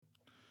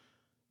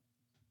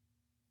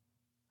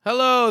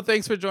Hello,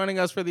 thanks for joining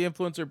us for the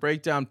Influencer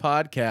Breakdown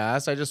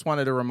podcast. I just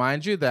wanted to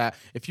remind you that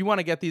if you want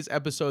to get these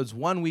episodes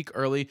 1 week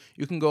early,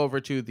 you can go over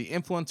to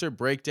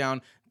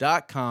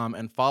theinfluencerbreakdown.com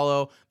and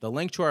follow the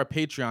link to our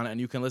Patreon, and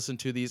you can listen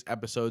to these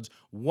episodes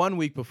 1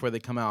 week before they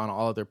come out on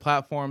all other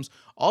platforms.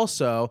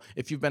 Also,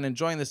 if you've been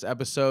enjoying this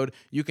episode,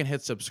 you can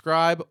hit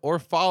subscribe or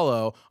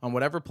follow on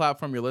whatever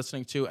platform you're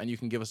listening to, and you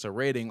can give us a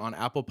rating on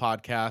Apple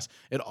Podcasts.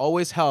 It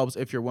always helps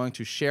if you're willing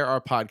to share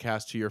our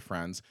podcast to your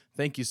friends.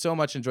 Thank you so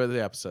much. Enjoy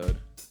the episode.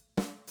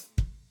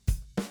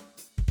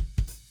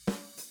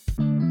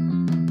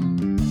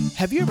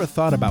 Have you ever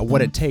thought about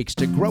what it takes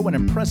to grow an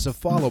impressive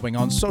following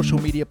on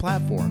social media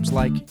platforms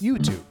like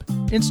YouTube,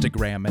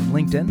 Instagram, and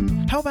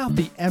LinkedIn? How about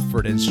the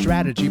effort and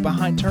strategy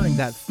behind turning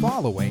that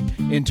following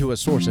into a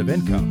source of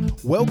income?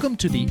 Welcome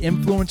to the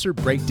Influencer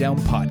Breakdown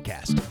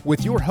Podcast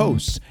with your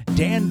hosts,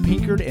 Dan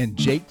Pinkard and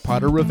Jake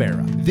Potter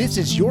Rivera. This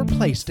is your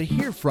place to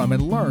hear from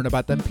and learn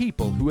about the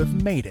people who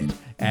have made it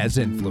as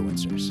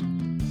influencers.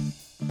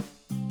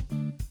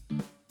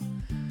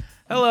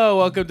 Hello,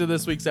 welcome to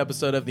this week's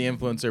episode of the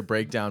Influencer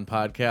Breakdown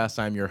Podcast.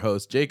 I'm your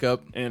host,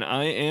 Jacob. And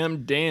I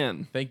am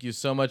Dan. Thank you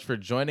so much for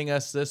joining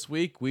us this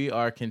week. We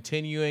are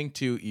continuing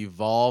to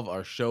evolve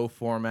our show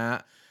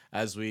format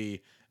as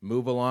we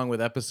move along with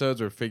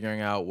episodes. We're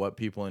figuring out what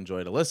people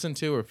enjoy to listen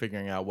to. We're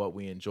figuring out what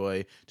we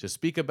enjoy to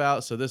speak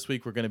about. So this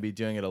week, we're going to be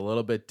doing it a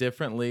little bit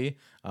differently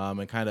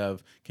and kind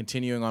of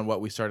continuing on what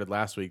we started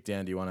last week.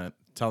 Dan, do you want to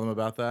tell them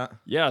about that?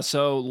 Yeah,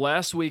 so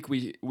last week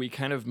we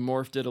kind of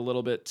morphed it a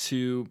little bit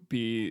to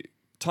be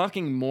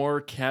talking more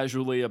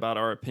casually about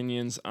our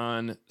opinions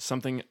on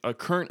a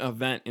current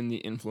event in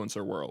the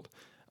influencer world.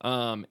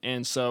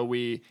 And so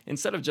we,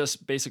 instead of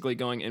just basically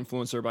going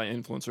influencer by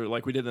influencer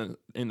like we did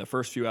in the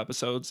first few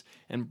episodes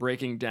and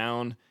breaking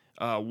down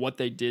what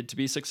they did to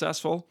be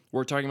successful,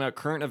 we're talking about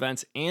current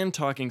events and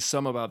talking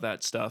some about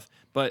that stuff,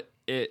 but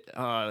it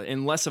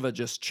in less of a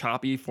just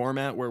choppy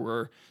format where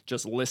we're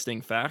just listing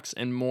facts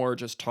and more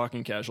just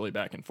talking casually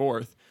back and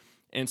forth.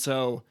 And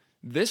so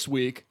this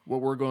week,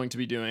 what we're going to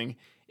be doing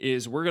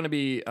is we're going to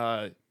be,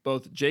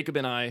 both Jacob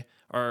and I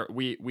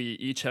we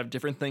each have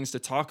different things to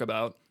talk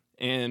about,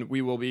 and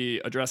we will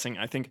be addressing,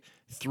 I think,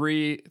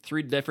 three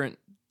different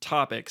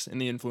topics in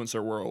the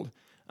influencer world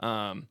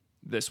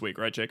this week,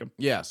 right, Jacob?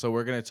 Yeah, so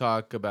we're going to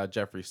talk about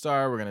Jeffree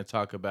Star. We're going to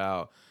talk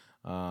about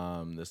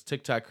this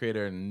TikTok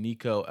creator,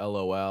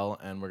 Neekolul,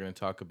 and we're going to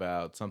talk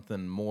about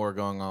something more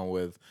going on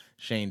with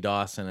Shane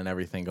Dawson and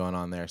everything going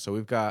on there. So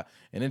we've got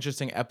an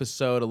interesting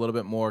episode, a little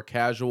bit more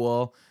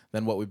casual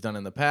than what we've done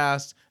in the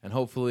past, and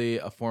hopefully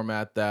a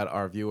format that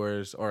our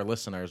viewers or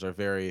listeners are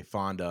very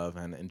fond of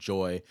and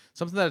enjoy.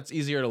 Something that's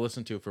easier to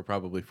listen to for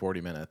probably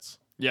 40 minutes.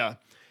 Yeah.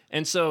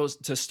 And so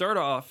to start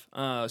off,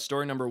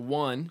 story number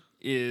one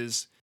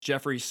is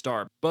Jeffree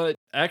Star. But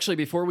actually,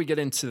 before we get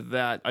into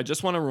that, I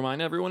just want to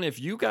remind everyone, if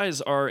you guys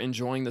are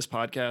enjoying this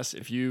podcast,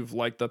 if you've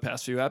liked the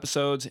past few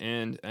episodes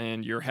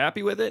and you're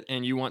happy with it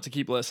and you want to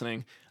keep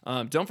listening,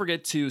 don't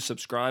forget to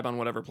subscribe on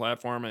whatever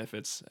platform, if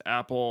it's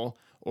Apple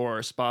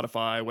or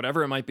Spotify,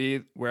 whatever it might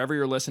be, wherever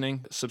you're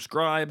listening.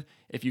 Subscribe.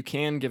 If you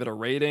can, give it a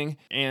rating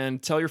and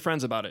tell your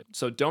friends about it.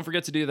 So don't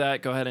forget to do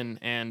that. Go ahead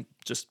and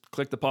just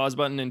click the pause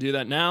button and do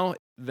that now.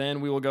 Then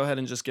we will go ahead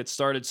and just get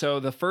started. So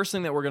the first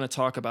thing that we're going to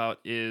talk about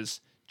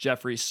is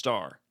Jeffree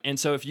Star. And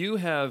so if you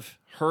have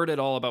heard at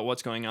all about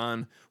what's going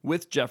on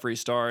with Jeffree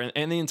Star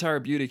and the entire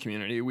beauty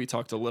community, we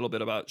talked a little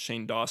bit about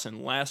Shane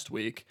Dawson last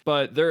week,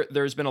 but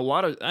there's been a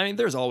lot of,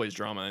 there's always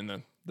drama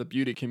in the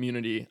beauty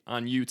community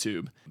on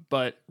YouTube.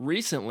 But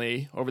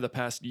recently, over the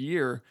past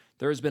year,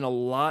 there's been a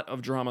lot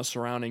of drama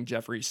surrounding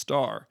Jeffree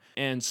Star.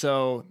 And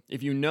so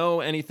if you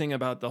know anything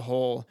about the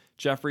whole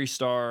Jeffree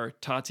Star,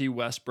 Tati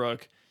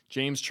Westbrook,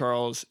 James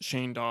Charles,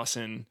 Shane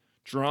Dawson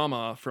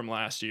drama from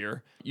last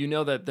year, you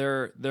know that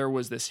there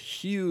was this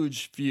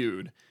huge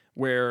feud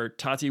where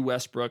Tati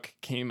Westbrook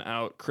came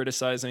out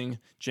criticizing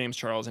James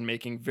Charles and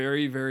making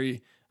very,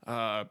 very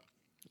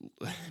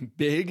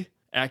big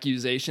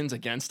accusations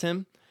against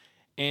him.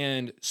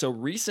 And so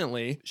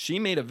recently, she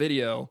made a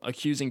video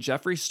accusing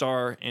Jeffree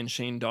Star and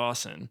Shane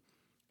Dawson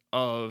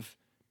of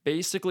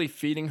basically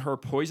feeding her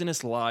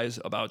poisonous lies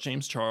about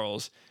James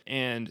Charles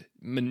and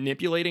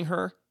manipulating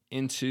her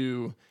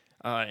into,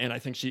 and I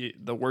think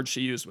the word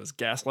she used was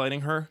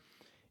gaslighting her,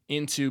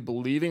 into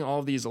believing all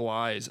of these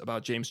lies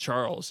about James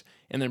Charles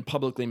and then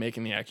publicly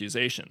making the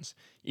accusations,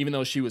 even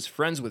though she was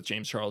friends with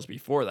James Charles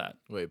before that.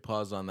 Wait,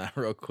 pause on that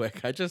real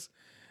quick. I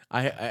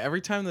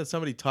every time that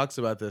somebody talks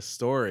about this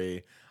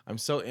story, I'm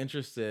so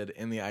interested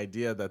in the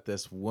idea that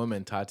this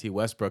woman, Tati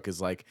Westbrook, is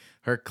like,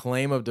 her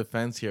claim of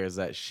defense here is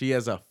that she,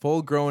 as a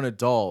full-grown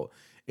adult,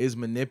 is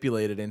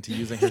manipulated into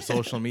using her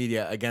social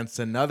media against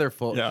another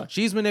Yeah.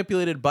 She's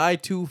manipulated by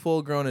two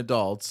full-grown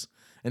adults,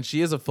 and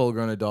she is a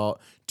full-grown adult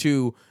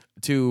to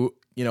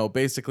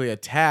basically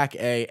attack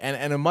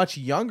a much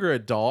younger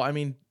adult. I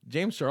mean,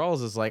 James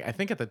Charles is like, I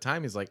think at the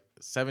time he's like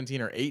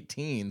 17 or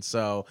 18.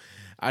 So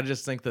I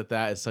just think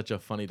that is such a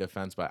funny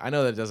defense. But I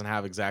know that it doesn't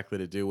have exactly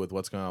to do with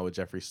what's going on with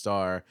Jeffree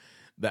Star,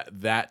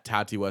 that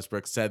Tati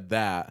Westbrook said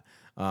that.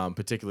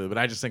 particularly, but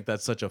I just think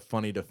that's such a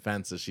funny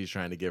defense that she's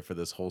trying to give for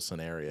this whole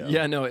scenario.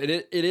 Yeah, no,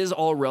 it is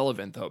all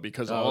relevant though,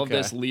 because all of okay.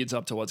 this leads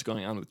up to what's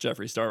going on with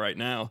Jeffree Star right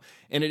now,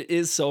 and it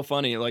is so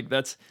funny. Like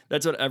that's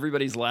what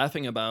everybody's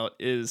laughing about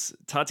is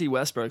Tati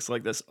Westbrook's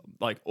like this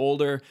like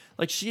older,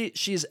 like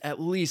she's at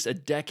least a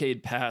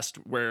decade past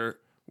where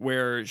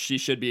she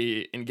should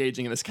be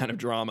engaging in this kind of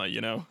drama,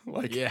 you know?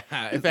 Like Yeah,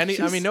 if any,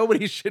 I mean,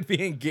 nobody should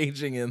be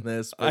engaging in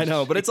this. I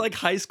know, but it's like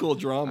high school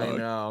drama. I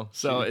know.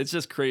 So it's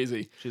just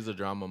crazy. She's a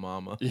drama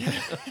mama. Yeah.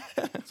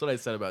 That's what I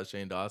said about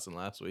Shane Dawson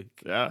last week.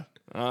 Yeah.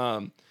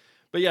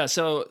 But yeah,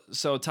 so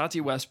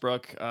Tati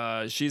Westbrook,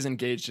 she's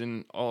engaged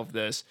in all of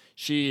this.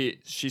 She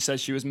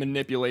says she was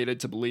manipulated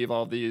to believe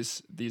all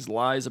these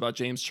lies about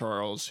James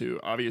Charles, who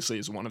obviously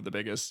is one of the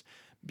biggest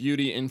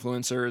beauty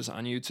influencers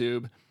on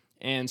YouTube.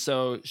 And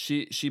so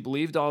she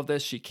believed all of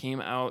this. She came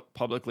out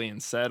publicly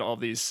and said all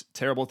these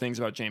terrible things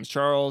about James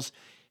Charles.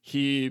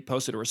 He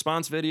posted a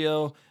response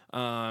video,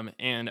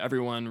 and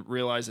everyone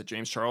realized that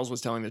James Charles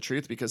was telling the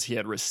truth because he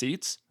had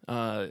receipts.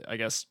 I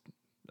guess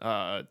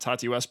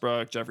Tati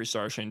Westbrook, Jeffree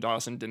Star, Shane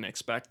Dawson didn't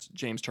expect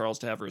James Charles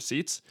to have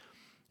receipts.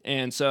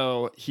 And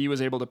so he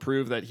was able to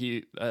prove that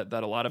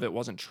that a lot of it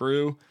wasn't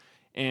true.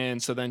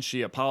 And so then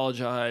she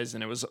apologized,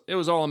 and it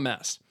was all a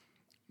mess.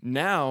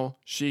 Now,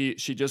 she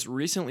just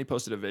recently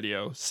posted a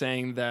video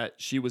saying that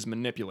she was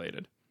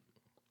manipulated.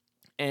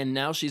 And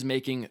now she's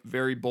making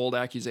very bold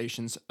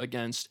accusations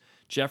against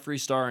Jeffree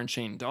Star and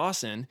Shane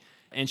Dawson.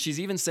 And she's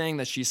even saying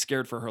that she's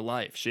scared for her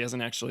life. She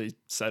hasn't actually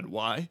said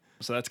why.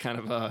 So that's kind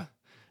of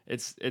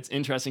it's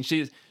interesting.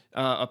 She's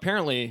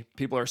apparently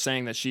people are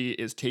saying that she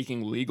is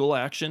taking legal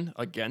action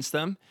against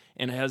them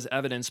and has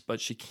evidence, but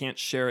she can't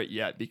share it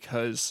yet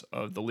because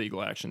of the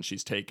legal action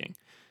she's taking.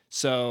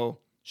 So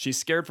she's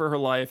scared for her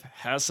life,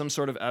 has some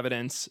sort of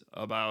evidence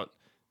about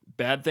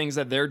bad things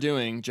that they're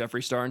doing,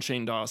 Jeffree Star and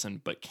Shane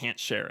Dawson, but can't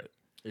share it.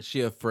 Is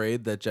she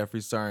afraid that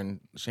Jeffree Star and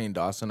Shane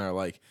Dawson are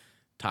like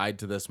tied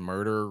to this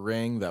murder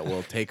ring that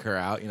will take her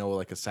out, will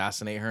like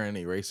assassinate her and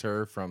erase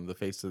her from the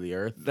face of the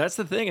earth? That's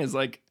the thing is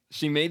like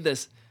she made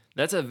this.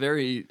 That's a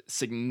very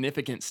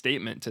significant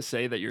statement to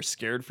say that you're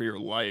scared for your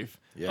life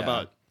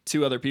about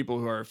two other people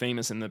who are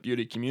famous in the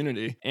beauty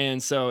community.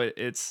 And so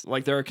it's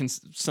like there are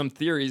some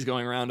theories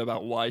going around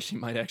about why she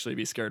might actually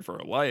be scared for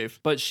her life.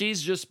 But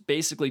she's just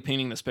basically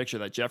painting this picture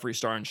that Jeffree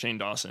Star and Shane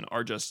Dawson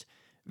are just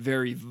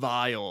very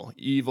vile,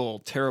 evil,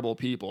 terrible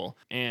people.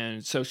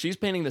 And so she's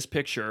painting this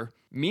picture.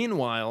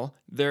 Meanwhile,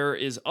 there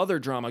is other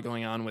drama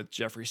going on with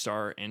Jeffree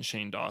Star and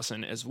Shane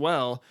Dawson as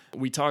well.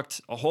 We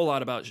talked a whole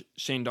lot about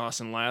Shane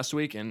Dawson last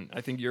week, and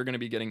I think you're going to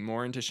be getting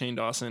more into Shane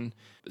Dawson,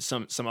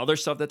 some other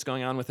stuff that's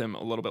going on with him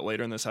a little bit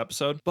later in this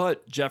episode.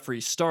 But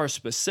Jeffree Star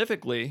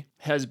specifically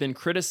has been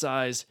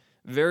criticized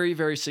very,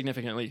 very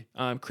significantly,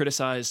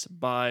 criticized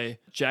by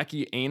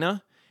Jackie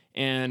Aina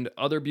and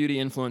other beauty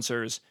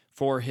influencers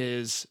for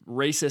his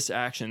racist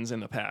actions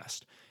in the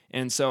past.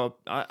 And so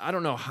I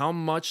don't know how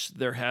much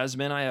there has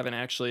been. I haven't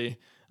actually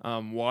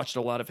watched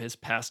a lot of his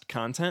past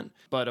content,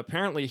 but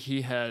apparently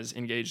he has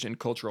engaged in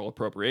cultural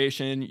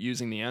appropriation,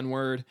 using the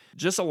N-word,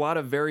 just a lot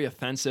of very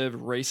offensive,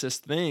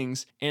 racist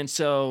things. And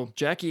so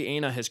Jackie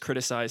Aina has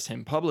criticized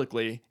him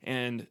publicly,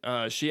 and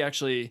she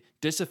actually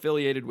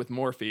disaffiliated with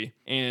Morphe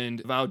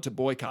and vowed to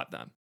boycott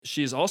them.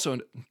 She is also a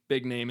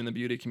big name in the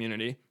beauty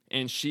community,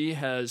 and she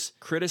has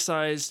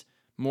criticized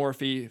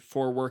Morphe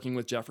for working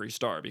with Jeffree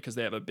Star because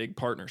they have a big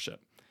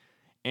partnership.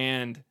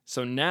 And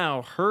so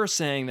now her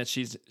saying that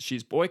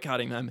she's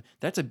boycotting them,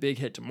 that's a big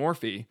hit to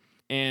Morphe.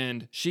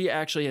 And she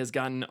actually has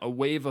gotten a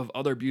wave of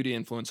other beauty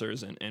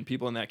influencers and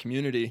people in that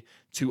community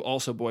to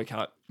also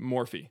boycott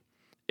Morphe.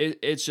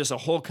 It's just a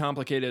whole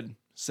complicated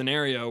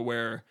scenario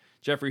where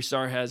Jeffree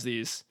Star has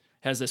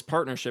this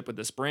partnership with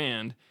this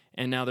brand,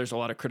 and now there's a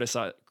lot of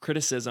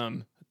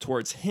criticism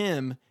towards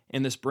him,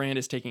 and this brand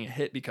is taking a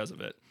hit because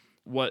of it.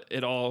 What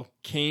it all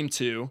came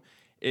to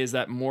is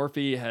that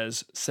Morphe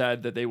has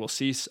said that they will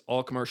cease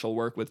all commercial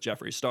work with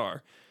Jeffree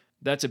Star.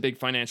 That's a big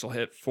financial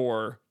hit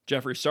for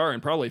Jeffree Star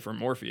and probably for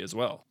Morphe as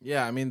well.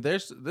 Yeah, I mean,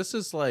 this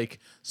is like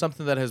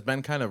something that has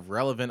been kind of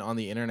relevant on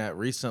the internet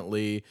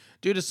recently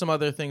due to some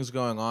other things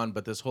going on,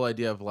 but this whole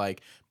idea of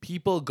like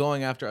people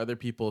going after other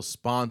people's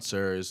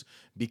sponsors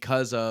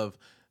because of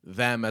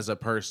them as a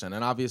person.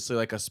 And obviously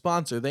like a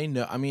sponsor, they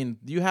know, I mean,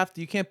 you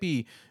can't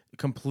be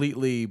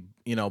completely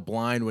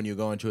blind when you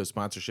go into a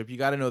sponsorship. You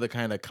got to know the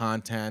kind of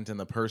content and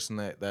the person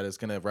that is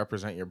going to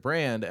represent your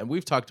brand. And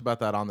we've talked about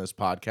that on this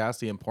podcast,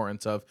 the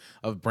importance of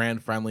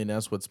brand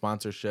friendliness with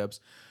sponsorships.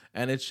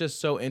 And it's just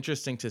so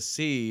interesting to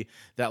see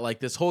that like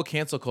this whole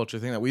cancel culture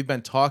thing that we've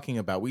been talking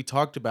about. We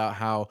talked about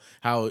how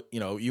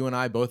you and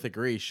I both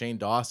agree Shane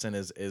Dawson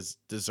is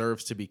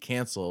deserves to be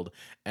canceled.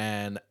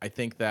 And I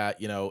think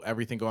that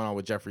everything going on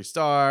with Jeffree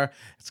Star,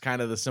 it's kind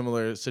of the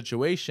similar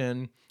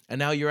situation. And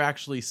now you're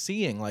actually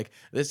seeing like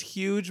this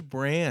huge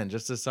brand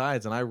just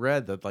decides. And I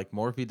read that like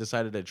Morphe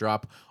decided to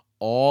drop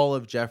all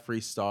of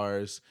Jeffree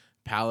Star's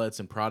palettes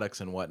and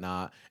products and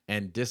whatnot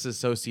and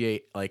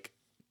disassociate like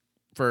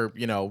for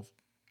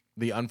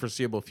the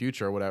unforeseeable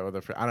future or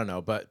whatever. I don't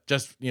know, but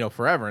just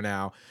forever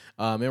now.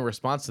 In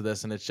response to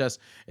this, and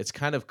it's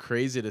kind of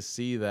crazy to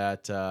see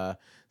that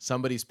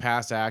somebody's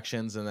past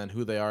actions and then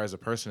who they are as a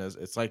person is.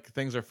 It's like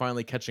things are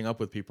finally catching up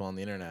with people on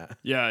the internet.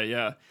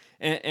 Yeah.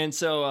 And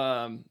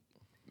so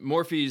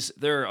Morphe's,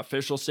 their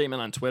official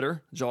statement on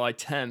Twitter, July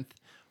 10th,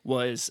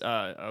 was,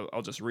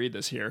 I'll just read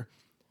this here.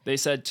 They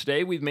said,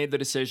 "Today we've made the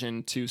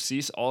decision to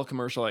cease all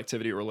commercial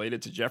activity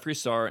related to Jeffree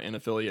Star and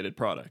affiliated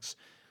products.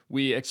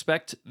 We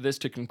expect this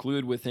to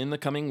conclude within the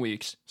coming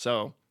weeks."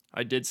 So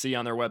I did see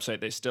on their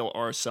website they still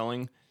are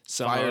selling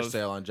some Fire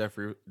sale on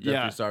Jeffree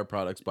Star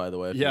products, by the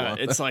way. If you want.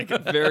 it's like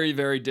very,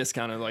 very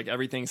discounted. Like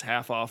everything's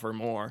half off or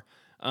more.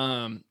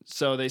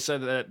 So they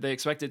said that they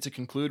expect it to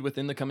conclude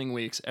within the coming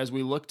weeks. As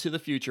we look to the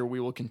future, we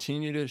will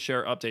continue to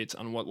share updates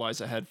on what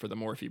lies ahead for the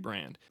Morphe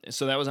brand.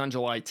 So that was on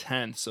July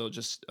 10th, so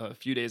just a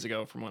few days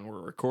ago from when we're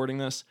recording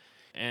this.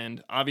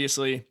 And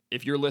obviously,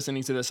 if you're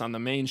listening to this on the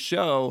main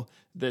show,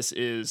 this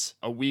is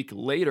a week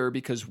later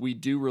because we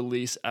do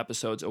release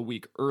episodes a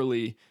week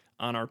early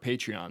on our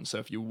Patreon. So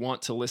if you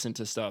want to listen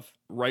to stuff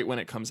right when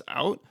it comes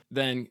out,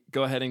 then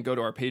go ahead and go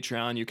to our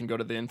Patreon. You can go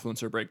to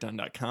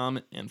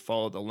theinfluencerbreakdown.com and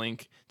follow the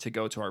link to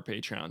go to our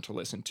Patreon to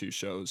listen to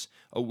shows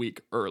a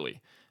week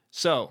early.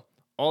 So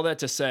all that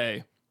to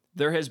say,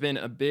 there has been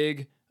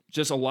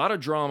just a lot of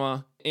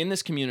drama in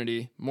this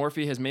community.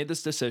 Morphe has made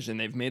this decision.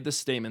 They've made this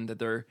statement that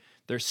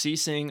they're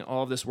ceasing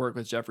all of this work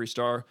with Jeffree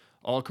Star,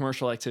 all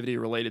commercial activity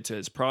related to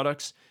his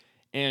products.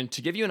 And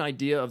to give you an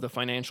idea of the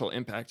financial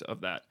impact of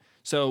that,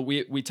 so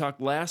we talked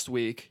last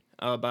week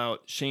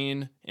about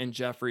Shane and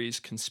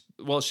Jeffrey's,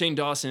 Shane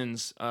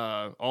Dawson's,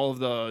 all of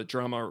the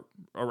drama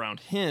around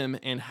him,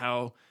 and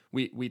how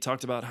we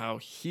talked about how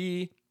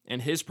he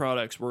and his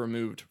products were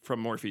removed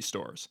from Morphe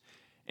stores.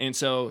 And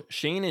so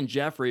Shane and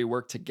Jeffrey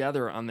worked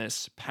together on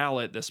this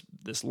palette,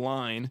 this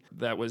line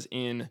that was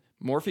in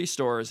Morphe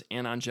stores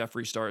and on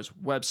Jeffree Star's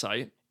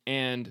website.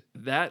 And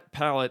that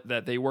palette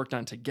that they worked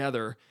on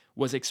together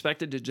was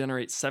expected to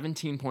generate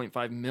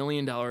 $17.5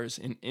 million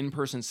in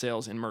in-person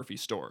sales in Morphe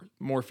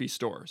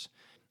stores.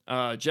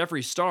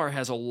 Jeffree Star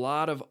has a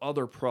lot of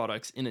other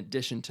products in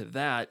addition to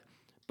that,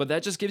 but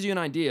that just gives you an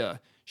idea.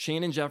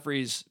 Shane and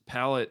Jeffrey's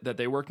palette that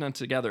they worked on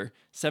together,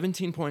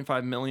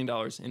 $17.5 million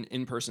in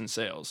in-person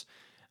sales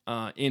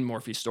in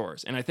Morphe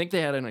stores. And I think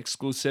they had an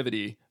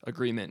exclusivity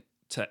agreement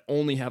to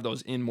only have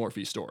those in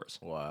Morphe stores.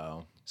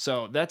 Wow.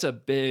 So that's a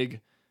very,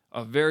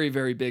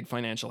 very big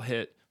financial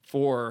hit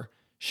for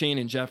Shane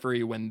and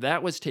Jeffrey when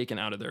that was taken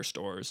out of their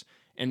stores.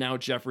 And now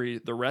Jeffrey,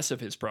 the rest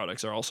of his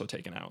products are also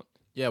taken out.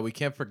 Yeah, we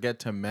can't forget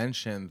to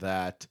mention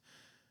that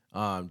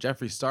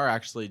Jeffree Star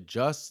actually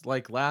just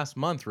like last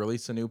month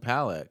released a new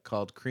palette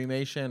called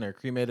Cremation or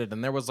Cremated.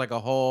 And there was like a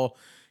whole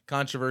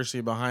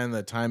controversy behind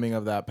the timing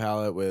of that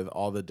palette with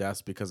all the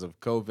deaths because of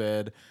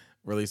COVID,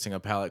 releasing a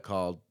palette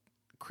called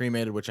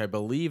Cremated, which I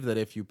believe that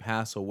if you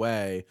pass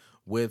away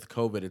with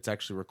COVID, it's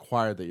actually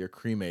required that you're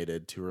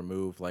cremated to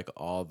remove like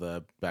all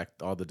the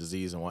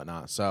disease and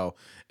whatnot. So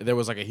there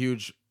was like a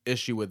huge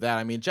issue with that.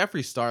 I mean,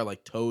 Jeffree Star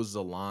like toes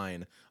the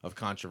line of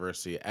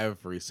controversy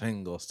every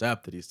single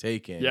step that he's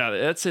taking. Yeah,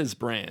 that's his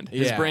brand.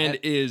 His brand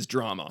is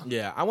drama.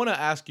 Yeah, I want to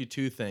ask you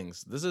two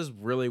things. This is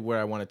really where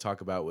I want to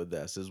talk about with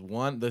this.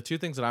 The two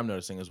things that I'm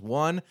noticing is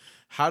one,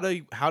 how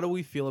do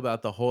we feel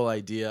about the whole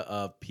idea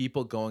of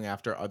people going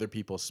after other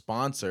people's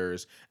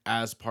sponsors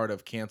as part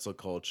of cancel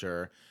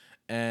culture?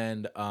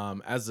 And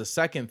as the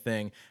second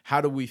thing,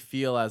 how do we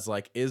feel as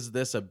like, is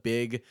this a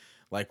big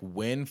like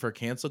win for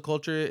cancel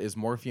culture? Is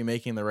Morphe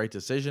making the right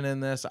decision in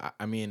this?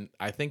 I mean,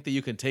 I think that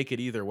you can take it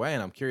either way,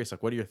 and I'm curious,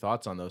 like, what are your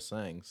thoughts on those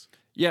things?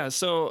 Yeah,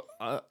 so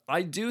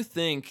I do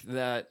think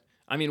that,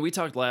 I mean, we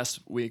talked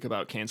last week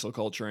about cancel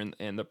culture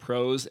and the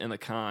pros and the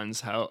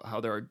cons, how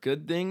there are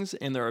good things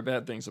and there are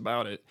bad things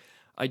about it.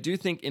 I do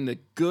think in the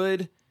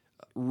good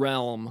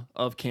realm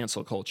of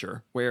cancel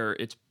culture, where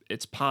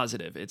it's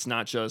positive, it's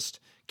not just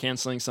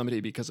canceling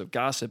somebody because of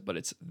gossip,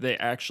 but they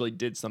actually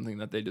did something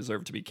that they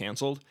deserve to be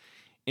canceled.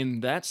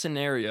 In that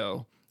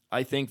scenario,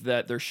 I think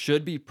that there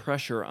should be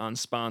pressure on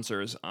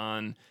sponsors,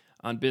 on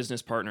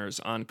business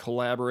partners, on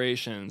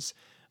collaborations.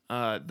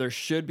 There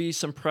should be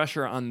some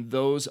pressure on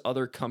those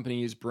other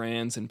companies,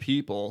 brands, and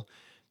people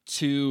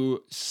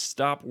to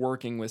stop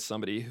working with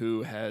somebody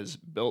who has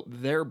built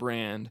their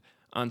brand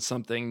on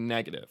something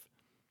negative.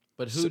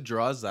 But who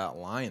draws that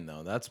line,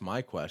 though? That's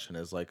my question,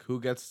 is like, who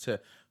gets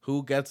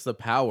the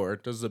power?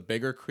 Does the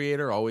bigger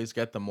creator always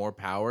get the more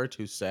power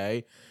to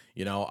say,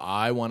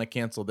 I want to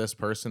cancel this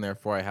person,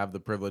 therefore I have the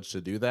privilege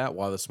to do that,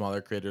 while the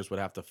smaller creators would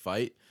have to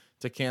fight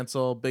to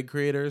cancel big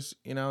creators,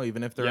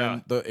 even if they're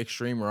in the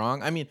extreme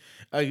wrong? I mean,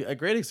 a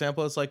great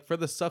example is like for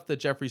the stuff that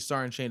Jeffree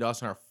Star and Shane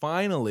Dawson are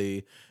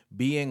finally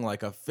being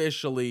like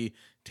officially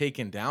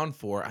taken down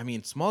for. I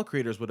mean, small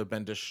creators would have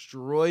been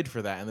destroyed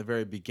for that in the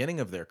very beginning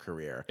of their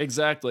career.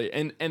 Exactly.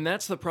 And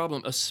that's the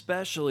problem,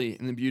 especially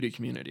in the beauty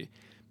community,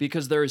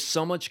 because there is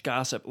so much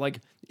gossip. Like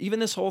even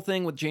this whole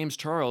thing with James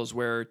Charles,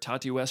 where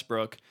Tati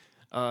Westbrook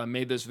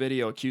made this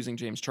video accusing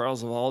James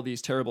Charles of all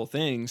these terrible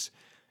things.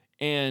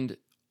 And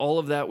all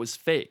of that was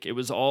fake. It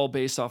was all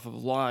based off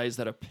of lies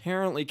that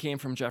apparently came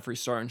from Jeffree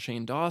Star and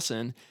Shane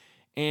Dawson.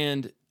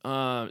 And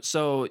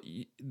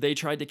they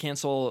tried to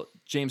cancel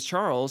James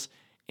Charles.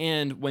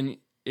 And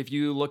if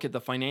you look at the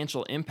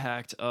financial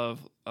impact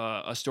of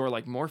a store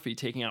like Morphe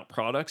taking out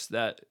products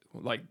that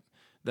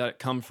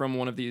come from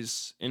one of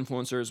these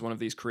influencers, one of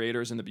these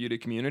creators in the beauty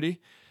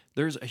community,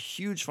 there's a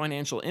huge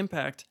financial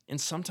impact. And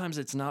sometimes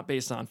it's not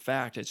based on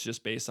fact, it's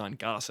just based on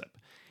gossip.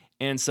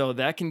 And so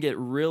that can get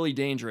really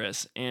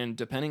dangerous. And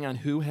depending on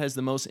who has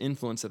the most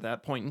influence at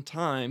that point in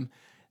time,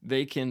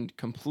 they can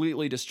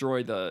completely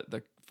destroy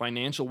the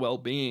financial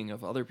well-being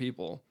of other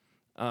people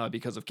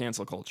because of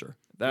cancel culture.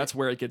 That's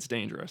where it gets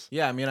dangerous.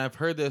 Yeah, I mean, I've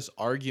heard this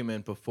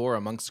argument before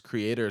amongst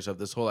creators of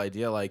this whole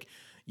idea, like,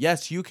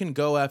 yes, you can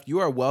go after, you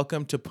are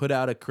welcome to put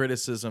out a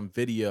criticism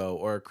video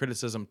or a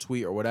criticism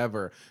tweet or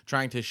whatever,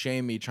 trying to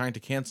shame me, trying to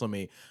cancel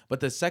me. But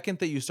the second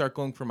that you start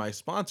going for my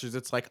sponsors,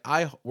 it's like,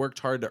 I worked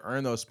hard to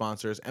earn those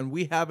sponsors and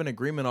we have an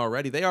agreement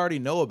already. They already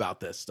know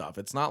about this stuff.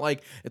 It's not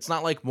like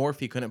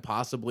Morphe couldn't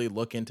possibly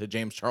look into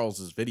James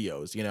Charles's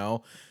videos, you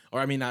know? Or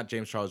I mean, not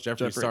James Charles,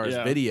 Jeffree Star's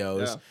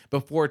videos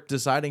before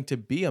deciding to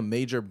be a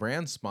major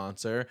brand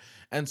sponsor.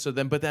 And so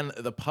but then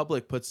the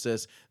public puts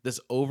this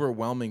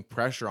overwhelming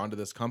pressure onto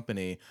this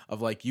company of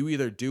like, you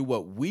either do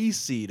what we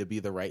see to be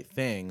the right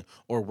thing,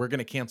 or we're going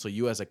to cancel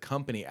you as a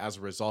company as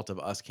a result of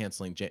us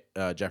canceling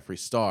Jeffree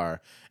Star.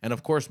 And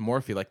of course,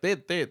 Morphe, like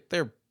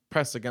they're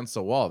pressed against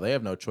the wall. They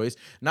have no choice.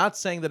 Not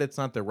saying that it's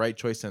not the right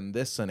choice in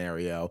this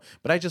scenario,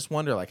 but I just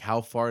wonder, like,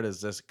 how far does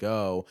this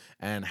go,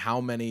 and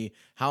how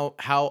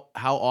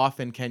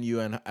often can you,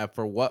 and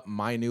for what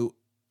minute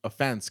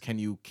offense can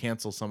you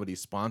cancel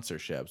somebody's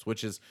sponsorships,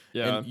 which is,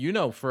 and you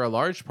know, for a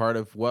large part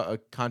of what a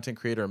content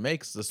creator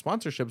makes, the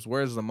sponsorships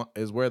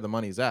is where the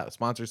money's at.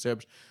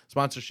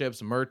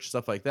 Sponsorships, merch,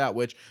 stuff like that,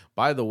 which,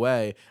 by the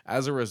way,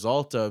 as a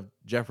result of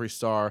Jeffree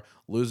Star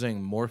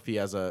losing Morphe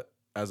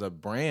as a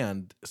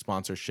brand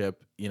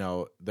sponsorship, you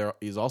know,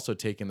 he's also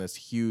taken this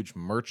huge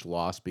merch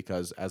loss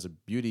because as a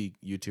beauty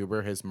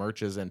YouTuber, his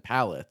merch is in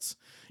pallets,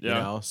 you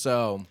know,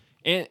 so.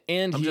 And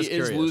he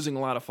is losing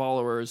a lot of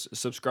followers,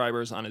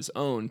 subscribers on his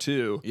own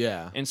too.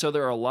 Yeah. And so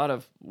there are a lot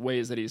of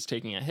ways that he's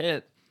taking a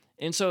hit.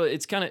 And so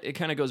it kind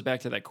of goes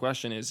back to that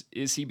question,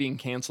 is he being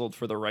canceled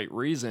for the right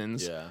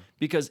reasons? Yeah.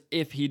 Because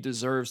if he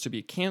deserves to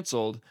be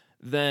canceled,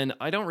 then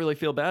I don't really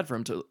feel bad for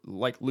him to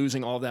like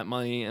losing all that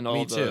money and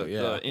all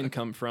the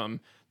income from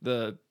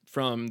the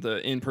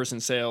in-person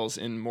sales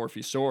in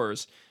Morphe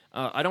stores.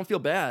 I don't feel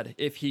bad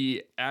if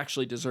he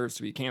actually deserves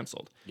to be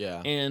canceled.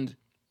 Yeah. And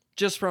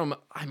just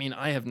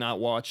I have not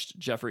watched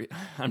Jeffree.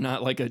 I'm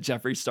not like a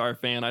Jeffree Star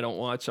fan. I don't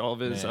watch all of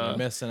his. Man, you're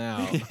missing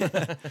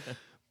out.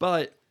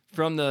 But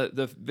from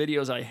the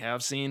videos I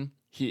have seen,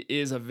 he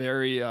is a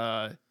very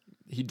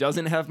he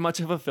doesn't have much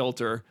of a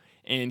filter,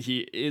 and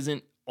he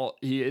isn't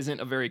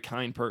a very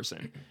kind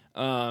person.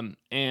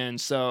 And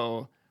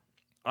so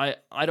I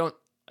don't.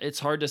 It's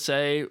hard to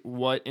say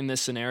what in this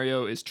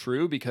scenario is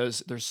true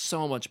because there's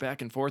so much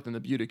back and forth in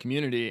the beauty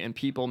community and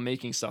people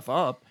making stuff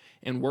up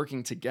and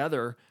working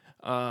together.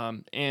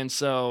 And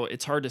so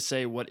it's hard to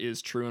say what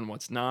is true and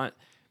what's not.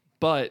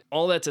 But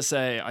all that to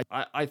say,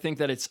 I think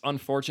that it's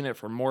unfortunate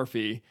for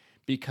Morphe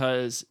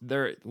because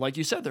they're, like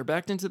you said, they're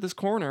backed into this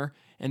corner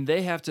and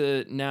they have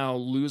to now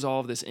lose all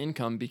of this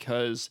income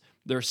because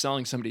they're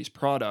selling somebody's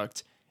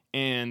product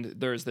and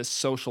there's this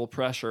social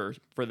pressure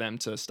for them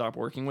to stop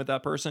working with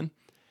that person.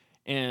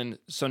 And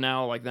so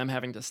now, like, them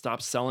having to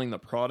stop selling the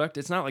product,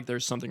 it's not like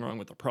there's something wrong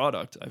with the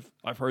product.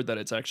 I've heard that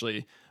it's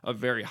actually a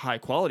very high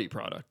quality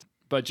product,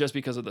 but just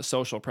because of the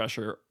social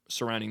pressure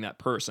surrounding that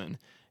person,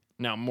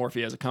 now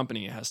Morphe as a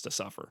company has to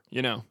suffer,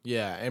 you know?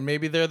 Yeah, and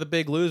maybe they're the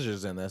big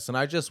losers in this. And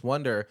I just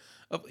wonder,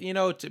 you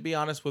know, to be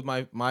honest with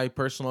my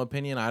personal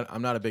opinion,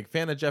 I'm not a big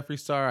fan of Jeffree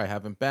Star. I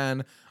haven't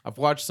been. I've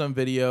watched some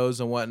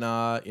videos and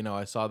whatnot. You know,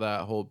 I saw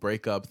that whole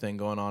breakup thing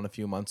going on a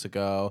few months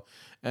ago.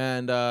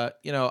 And,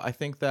 you know, I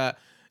think that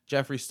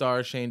Jeffree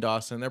Star, Shane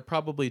Dawson, they're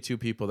probably two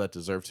people that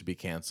deserve to be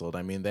canceled.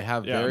 I mean, they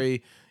have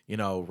very, you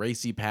know,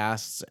 racy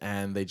pasts,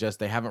 and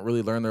they haven't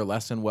really learned their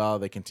lesson well.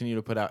 They continue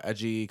to put out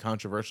edgy,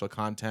 controversial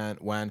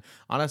content when,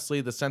 honestly,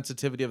 the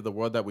sensitivity of the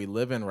world that we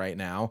live in right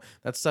now,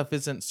 that stuff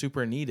isn't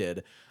super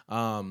needed.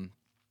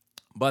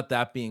 But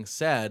that being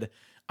said,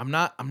 I'm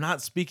not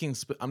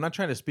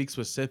trying to speak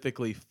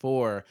specifically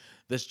for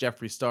this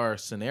Jeffree Star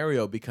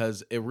scenario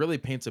because it really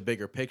paints a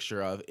bigger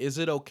picture of, is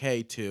it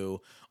okay to,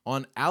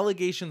 on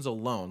allegations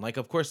alone, like,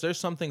 of course, there's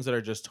some things that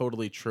are just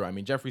totally true. I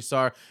mean, Jeffree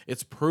Star,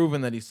 it's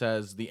proven that he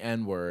says the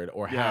N-word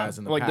or has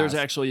in the past. Like, there's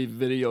actually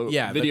video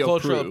the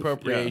cultural proof.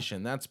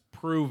 appropriation, that's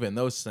proven,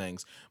 those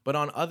things. But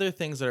on other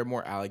things that are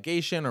more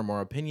allegation or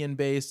more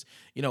opinion-based,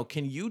 you know,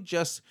 can you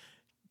just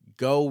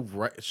go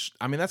right?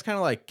 I mean, that's kind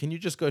of like, can you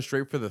just go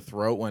straight for the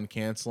throat when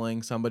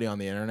canceling somebody on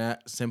the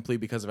internet simply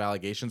because of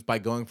allegations by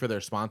going for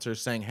their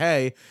sponsors, saying,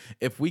 hey,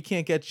 if we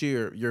can't get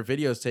your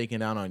videos taken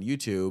down on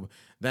YouTube,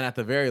 then at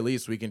the very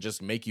least we can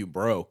just make you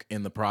broke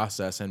in the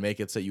process and make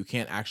it so you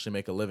can't actually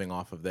make a living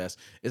off of this.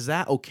 Is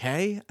that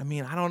okay? I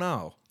mean, I don't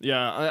know.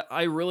 Yeah,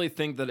 I really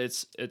think that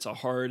it's a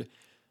hard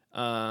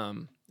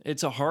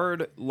It's a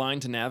hard line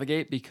to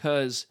navigate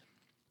because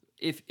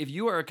if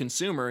you are a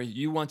consumer,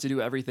 you want to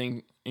do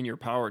everything in your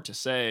power to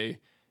say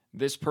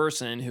this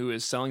person who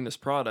is selling this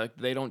product,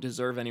 they don't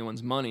deserve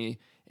anyone's money.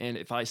 And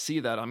if I see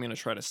that, I'm going to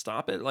try to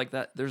stop it like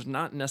that. There's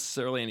not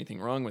necessarily anything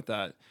wrong with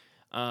that.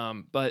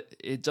 But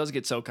it does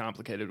get so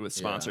complicated with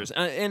sponsors.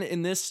 And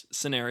in this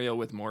scenario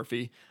with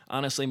Morphe,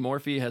 honestly,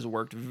 Morphe has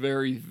worked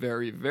very,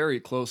 very, very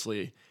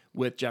closely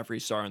with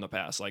Jeffree Star in the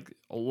past. Like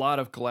a lot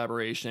of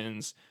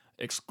collaborations,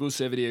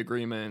 exclusivity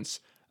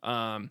agreements.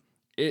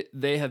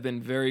 They have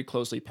been very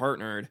closely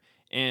partnered.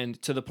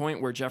 And to the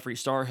point where Jeffree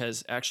Star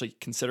has actually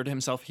considered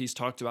himself, he's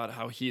talked about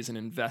how he's an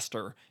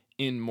investor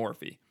in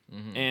Morphe.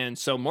 And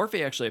so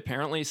Morphe actually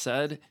apparently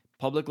said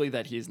publicly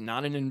that he's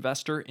not an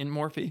investor in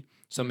Morphe.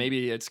 So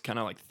maybe it's kind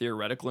of like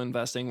theoretical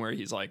investing where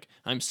he's like,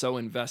 I'm so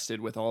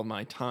invested with all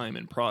my time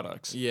and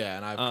products. Yeah,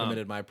 and I've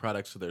committed my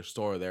products to their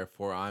store,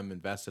 therefore I'm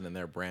invested in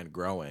their brand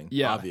growing,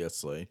 Yeah.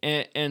 obviously.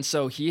 And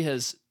so he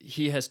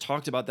has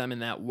talked about them in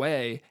that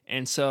way.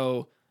 And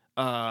so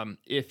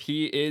if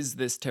he is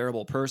this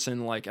terrible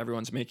person like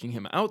everyone's making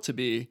him out to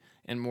be,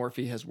 and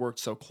Morphe has worked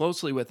so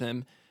closely with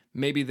him,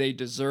 maybe they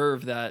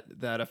deserve that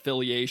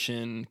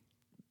affiliation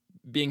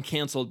being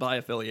canceled by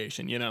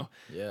affiliation, you know?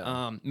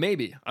 Yeah.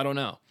 Maybe. I don't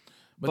know.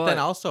 But then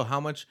also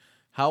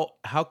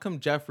how come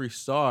Jeffree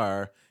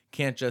Star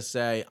can't just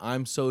say,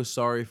 I'm so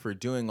sorry for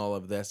doing all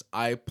of this,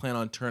 I plan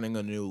on turning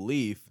a new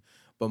leaf?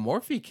 But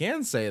Morphe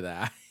can say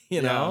that,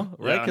 you know,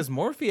 right? Because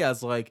Morphe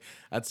has like,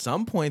 at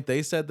some point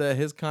they said that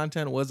his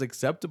content was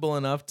acceptable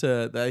enough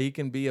that he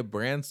can be a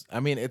brand. I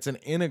mean, it's an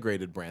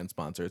integrated brand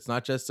sponsor. It's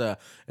not just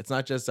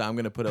I'm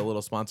going to put a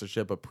little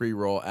sponsorship, a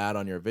pre-roll ad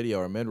on your video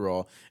or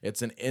mid-roll.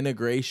 It's an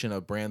integration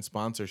of brand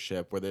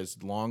sponsorship where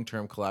there's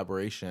long-term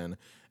collaboration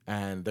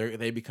and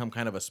they become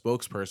kind of a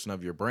spokesperson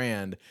of your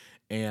brand.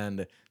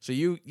 And so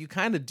you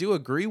kind of do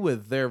agree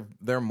with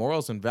their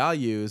morals and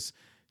values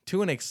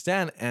to an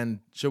extent. And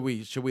should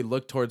we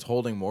look towards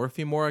holding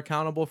Morphe more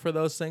accountable for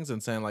those things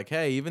and saying like,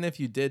 hey, even if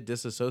you did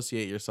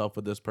disassociate yourself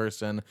with this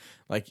person,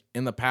 like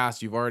in the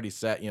past, you've already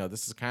set,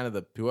 this is kind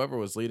of whoever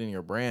was leading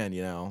your brand,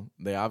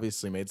 they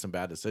obviously made some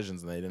bad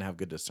decisions and they didn't have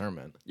good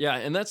discernment. Yeah.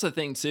 And that's the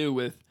thing too,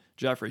 with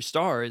Jeffree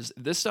Star is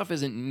this stuff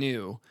isn't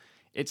new.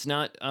 It's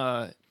not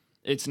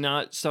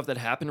stuff that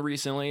happened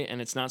recently,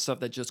 and it's not stuff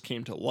that just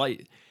came to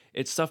light.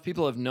 It's stuff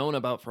people have known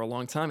about for a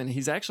long time, and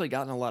he's actually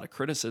gotten a lot of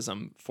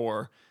criticism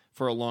for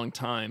a long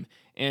time.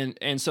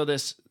 And so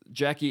this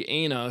Jackie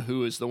Aina,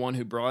 who is the one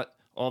who brought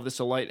all of this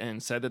to light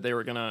and said that they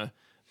were gonna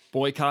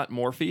boycott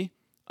Morphe,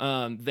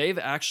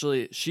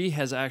 she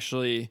has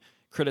actually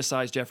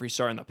criticized Jeffree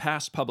Star in the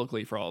past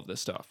publicly for all of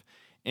this stuff.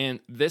 And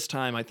this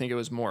time, I think it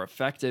was more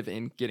effective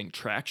in getting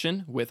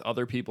traction with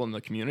other people in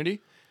the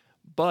community.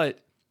 But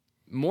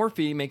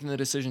Morphe making the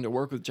decision to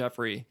work with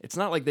Jeffree, it's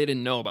not like they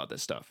didn't know about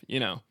this stuff,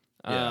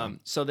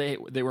 So they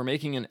were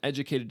making an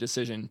educated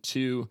decision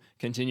to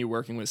continue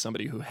working with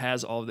somebody who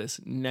has all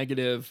this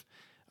negative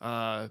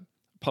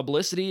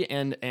publicity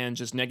and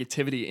just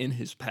negativity in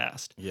his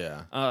past.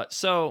 Yeah.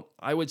 So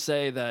I would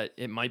say that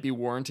it might be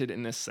warranted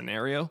in this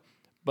scenario,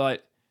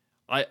 but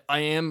I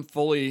am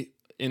fully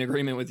in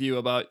agreement with you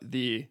about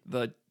the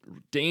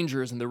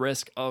dangers and the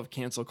risk of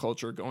cancel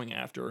culture going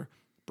after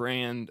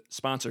brand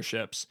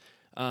sponsorships.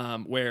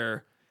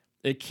 Where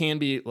it can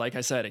be, like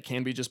I said, it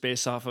can be just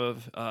based off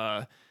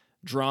of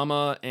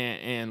drama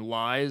and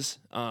lies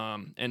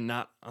and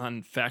not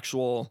on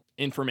factual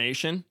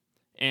information.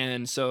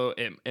 And so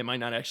it might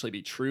not actually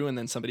be true. And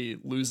then somebody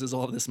loses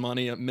all of this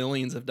money,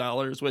 millions of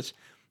dollars, which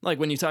like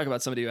when you talk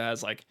about somebody who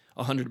has like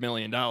 $100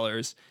 million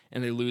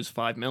and they lose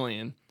 $5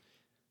 million,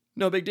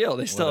 no big deal.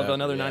 They still have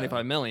another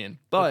 $95 million.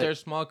 But they're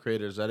small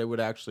creators that it would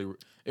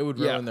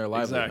ruin their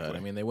livelihood. Exactly.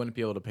 I mean, they wouldn't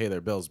be able to pay their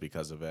bills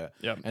because of it.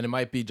 Yep. And it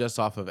might be just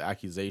off of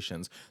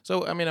accusations.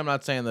 So, I mean, I'm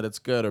not saying that it's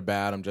good or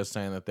bad. I'm just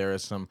saying that there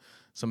is some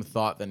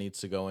thought that needs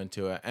to go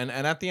into it. And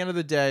at the end of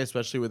the day,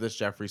 especially with this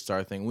Jeffree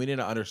Star thing, we need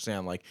to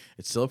understand, like,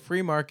 it's still a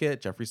free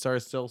market. Jeffree Star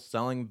is still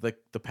selling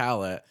the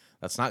palette.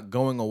 That's not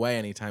going away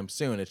anytime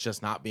soon. It's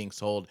just not being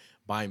sold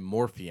by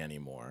Morphe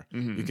anymore.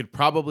 Mm-hmm. You could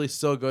probably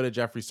still go to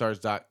Jeffree Star's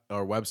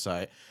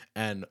website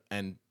and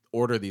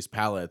order these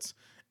palettes.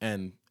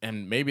 And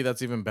maybe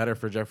that's even better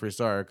for Jeffree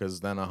Star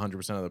because then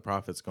 100% of the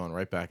profits going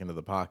right back into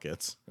the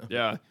pockets.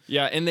 Yeah.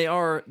 And they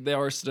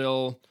are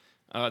still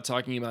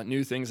talking about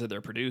new things that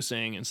they're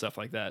producing and stuff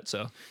like that.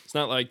 So it's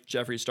not like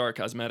Jeffree Star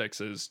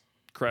Cosmetics is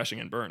crashing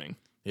and burning.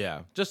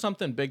 Yeah, just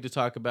something big to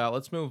talk about.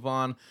 Let's move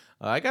on.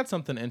 I got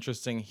something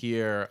interesting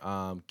here.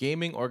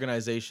 Gaming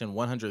organization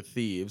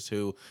 100Thieves,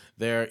 who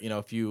they're,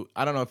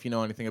 I don't know if you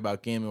know anything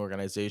about gaming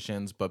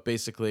organizations, but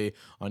basically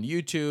on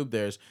YouTube,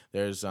 there's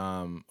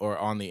or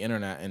on the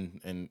internet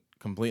and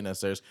completeness,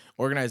 there's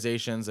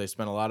organizations, they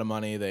spend a lot of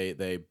money,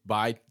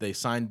 they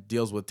sign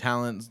deals with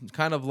talent,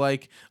 kind of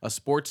like a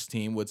sports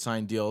team would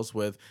sign deals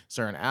with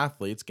certain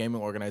athletes.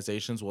 Gaming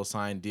organizations will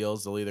sign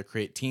deals. They'll either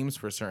create teams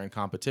for certain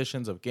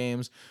competitions of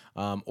games,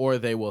 or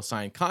they will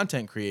sign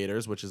content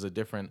creators, which is a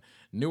different,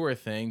 newer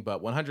thing.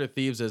 But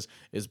 100Thieves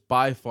is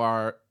by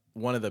far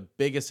one of the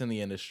biggest in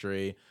the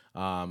industry.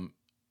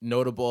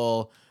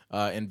 Notable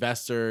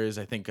investors,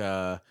 I think,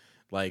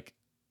 like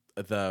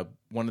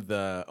one of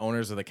the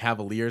owners of the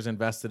Cavaliers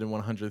invested in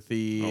 100 Oh, wow.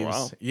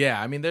 Thieves.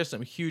 Yeah, I mean, there's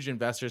some huge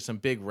investors, some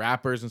big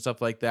rappers and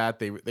stuff like that.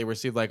 They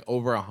received like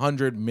over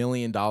 $100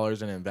 million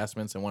in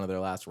investments in one of their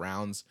last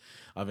rounds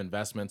of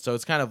investments. So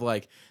it's kind of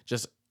like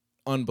just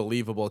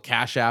unbelievable.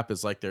 Cash App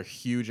is like their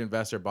huge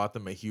investor, bought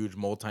them a huge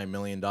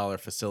multi-million-dollar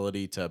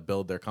facility to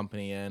build their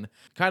company in.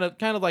 Kind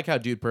of like how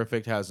Dude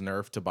Perfect has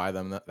Nerf to buy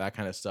them, that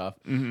kind of stuff.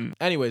 Mm-hmm.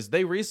 Anyways,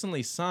 they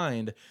recently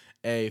signed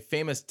a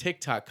famous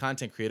TikTok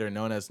content creator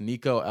known as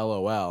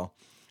Neekolul,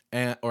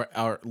 and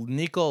or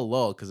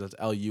Neekolul, because it's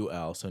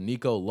Lul, so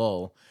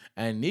Neekolul.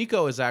 And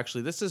Nico is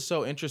actually, this is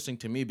so interesting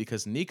to me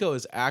because Nico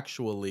is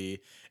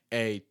actually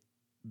a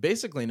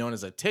basically known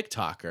as a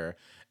TikToker.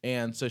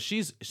 And so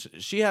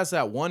she has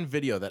that one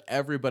video that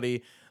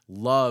everybody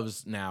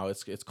loves now.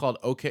 It's called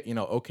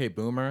Okay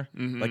Boomer,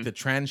 like the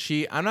trend.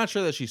 I'm not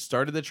sure that she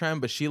started the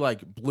trend, but she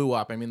like blew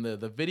up. I mean,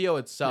 the video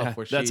itself Yeah,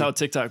 where that's how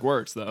TikTok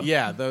works, though.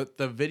 yeah,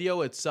 the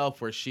video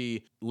itself where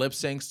she lip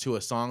syncs to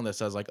a song that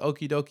says like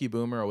Okie dokie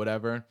boomer or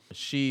whatever.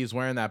 She's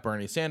wearing that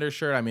Bernie Sanders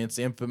shirt. I mean, it's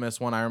the infamous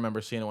one. I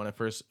remember seeing it when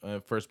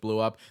it first blew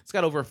up. It's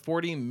got over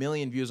 40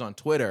 million views on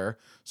Twitter.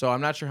 So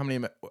I'm not sure how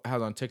many it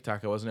has on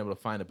TikTok. I wasn't able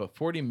to find it, but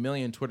 40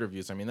 million Twitter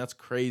views. I mean, that's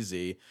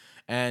crazy.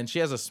 And she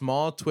has a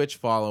small Twitch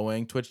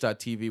following,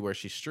 twitch.tv, where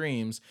she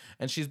streams.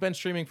 And she's been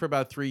streaming for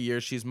about 3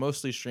 years. She's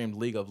mostly streamed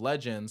League of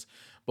Legends.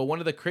 But one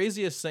of the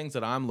craziest things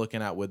that I'm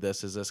looking at with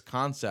this is this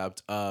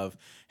concept of,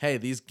 hey,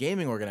 these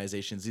gaming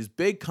organizations, these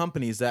big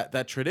companies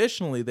that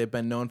traditionally they've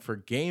been known for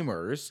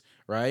gamers,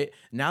 right?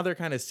 Now they're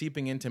kind of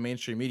seeping into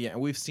mainstream media. And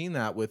we've seen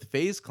that with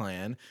FaZe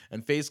Clan.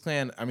 And FaZe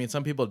Clan, I mean,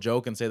 some people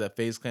joke and say that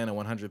FaZe Clan and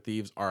 100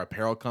 Thieves are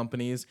apparel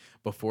companies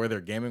before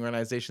they're gaming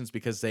organizations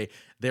because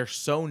they're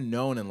so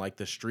known in like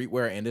the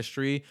streetwear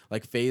industry.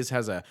 Like FaZe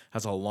has a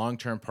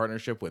long-term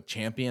partnership with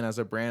Champion as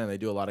a brand, and they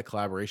do a lot of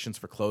collaborations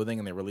for clothing,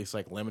 and they release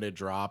like limited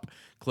drop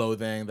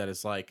clothing that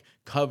is like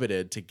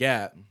coveted to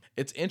get.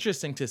 It's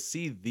interesting to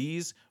see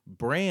these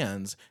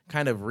brands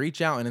kind of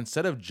reach out and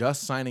instead of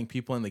just signing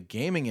people in the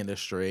gaming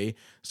industry,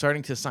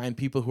 starting to sign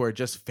people who are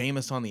just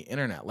famous on the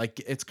internet.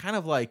 Like it's kind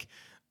of like,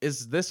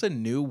 is this a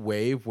new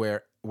wave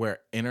where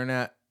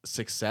internet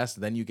success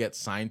then you get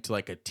signed to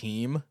like a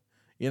team?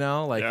 You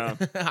know, like Yeah.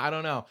 I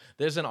don't know.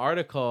 There's an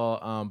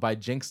article by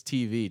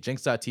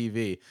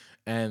Jinx.tv,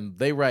 and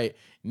they write,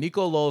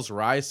 Neekolul's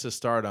rise to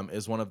stardom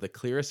is one of the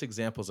clearest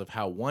examples of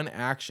how one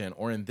action,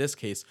 or in this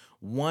case,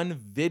 one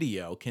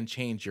video, can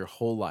change your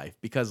whole life.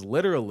 Because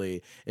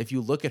literally, if you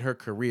look at her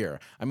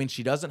career, I mean,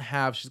 she's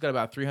got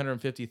about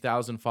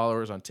 350,000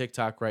 followers on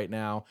TikTok right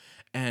now.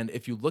 And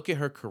if you look at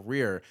her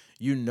career,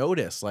 you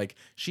notice like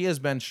she has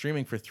been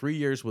streaming for 3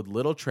 years with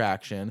little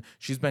traction.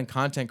 She's been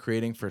content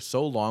creating for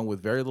so long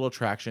with very little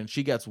traction.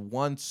 She gets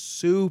one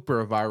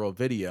super viral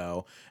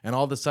video, and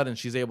all of a sudden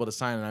she's able to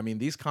sign it. I mean,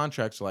 these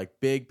contracts are like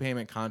big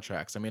payment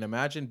contracts. I mean,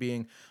 imagine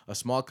being a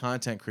small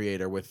content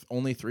creator with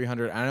only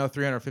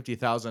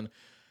 350,000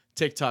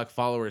 TikTok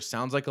followers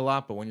sounds like a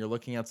lot, but when you're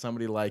looking at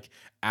somebody like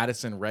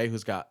Addison Rae,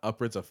 who's got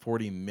upwards of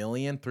 40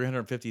 million,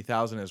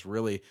 350,000 is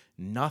really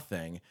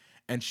nothing.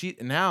 And she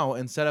now,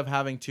 instead of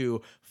having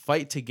to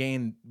fight to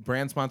gain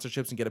brand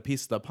sponsorships and get a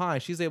piece of the pie,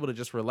 she's able to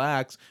just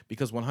relax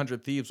because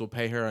 100 Thieves will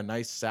pay her a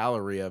nice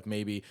salary of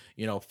maybe,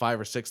 $5,000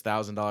 or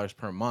 $6,000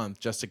 per month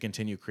just to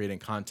continue creating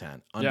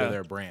content under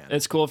their brand.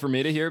 It's cool for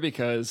me to hear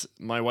because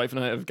my wife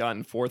and I have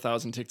gotten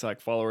 4,000 TikTok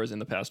followers in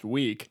the past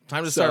week.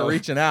 Time to start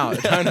reaching out.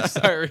 Time to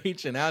start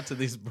reaching out to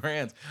these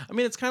brands. I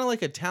mean, it's kind of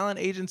like a talent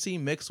agency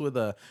mixed with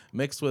a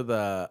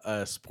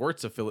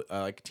sports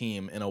affiliate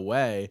team in a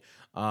way.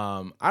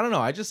 I don't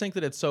know. I just think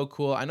that it's so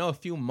cool. I know a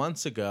few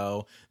months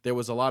ago, there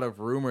was a lot of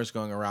rumors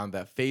going around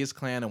that FaZe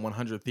Clan and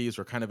 100 Thieves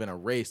were kind of in a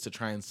race to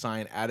try and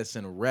sign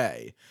Addison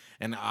Rae.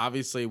 And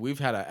obviously, we've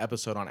had an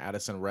episode on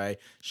Addison Rae.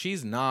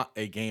 She's not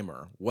a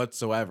gamer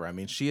whatsoever. I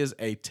mean, she is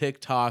a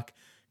TikTok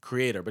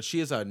creator, but she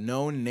is a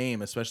known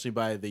name, especially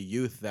by the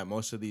youth that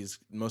most of these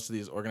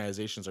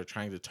organizations are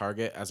trying to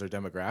target as their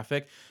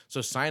demographic.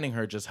 So signing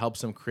her just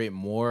helps them create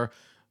more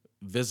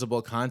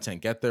visible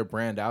content, get their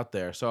brand out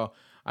there. So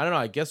I don't know.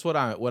 I guess what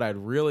I'd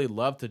really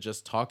love to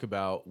just talk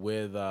about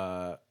with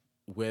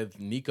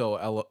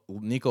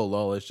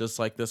Neekolul is just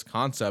like this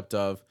concept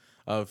of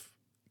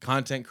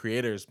content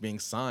creators being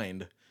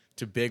signed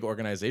to big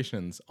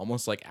organizations,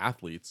 almost like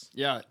athletes.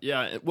 Yeah.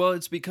 Well,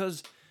 it's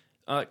because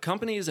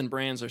companies and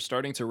brands are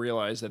starting to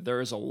realize that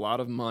there is a lot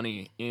of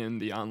money in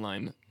the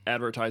online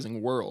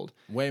advertising world.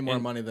 Way more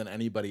money than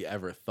anybody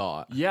ever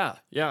thought. Yeah.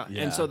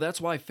 And so that's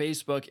why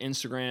Facebook,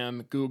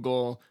 Instagram,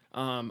 Google,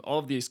 all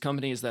of these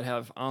companies that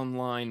have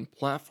online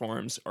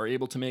platforms are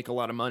able to make a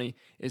lot of money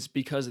is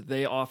because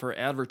they offer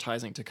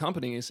advertising to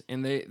companies,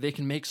 and they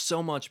can make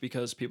so much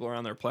because people are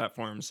on their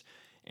platforms,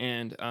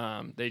 and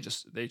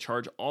they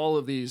charge all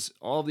of these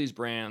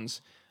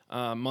brands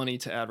money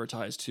to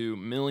advertise to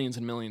millions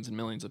and millions and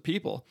millions of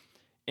people.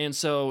 And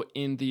so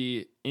in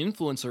the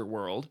influencer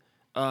world,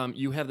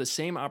 you have the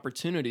same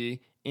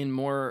opportunity in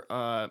more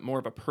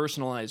of a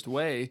personalized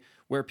way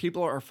where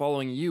people are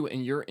following you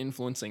and you're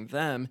influencing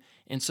them.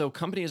 And so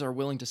companies are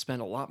willing to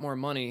spend a lot more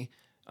money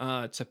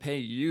to pay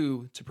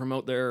you to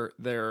promote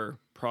their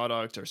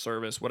product or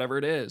service, whatever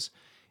it is.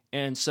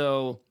 And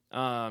so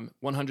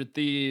 100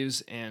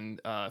 Thieves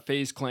and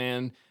FaZe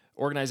Clan,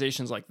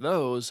 organizations like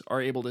those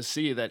are able to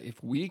see that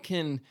if we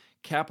can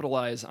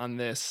capitalize on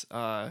this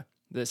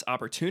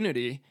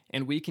opportunity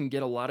and we can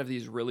get a lot of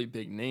these really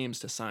big names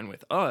to sign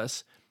with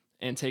us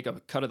and take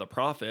a cut of the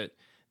profit,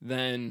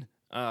 then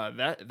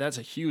that's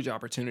a huge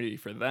opportunity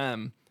for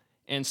them.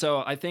 And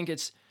so I think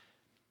it's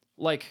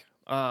like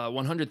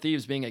 100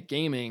 Thieves being a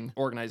gaming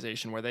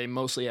organization where they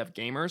mostly have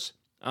gamers.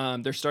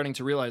 They're starting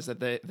to realize that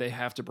they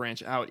have to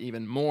branch out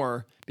even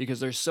more because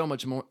there's so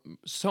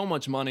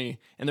much money,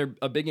 and they're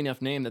a big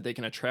enough name that they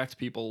can attract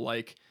people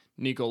like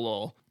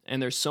Neekolul.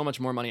 And there's so much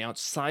more money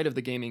outside of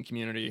the gaming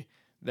community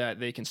that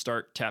they can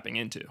start tapping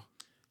into.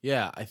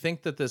 Yeah, I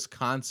think that this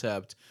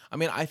concept, I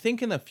mean, I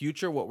think in the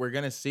future, what we're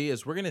going to see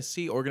is we're going to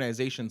see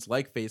organizations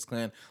like FaZe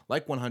Clan,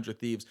 like 100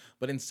 Thieves,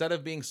 but instead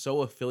of being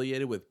so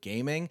affiliated with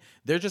gaming,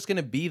 they're just going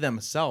to be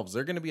themselves.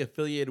 They're going to be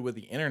affiliated with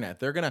the internet.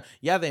 They're going to,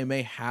 yeah, they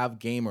may have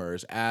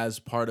gamers as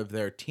part of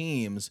their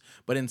teams,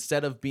 but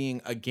instead of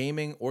being a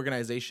gaming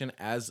organization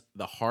as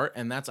the heart,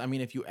 and that's, I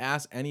mean, if you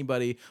ask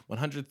anybody,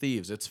 100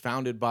 Thieves, it's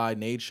founded by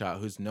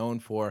Nadeshot, who's known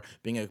for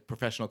being a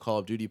professional Call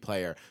of Duty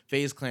player.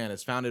 FaZe Clan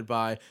is founded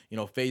by,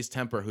 FaZe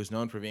Temper, who's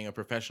known for being a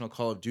professional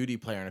Call of Duty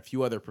player, and a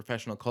few other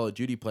professional Call of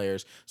Duty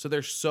players. So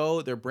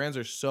their brands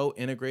are so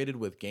integrated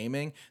with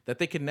gaming that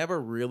they can never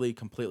really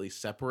completely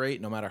separate,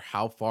 no matter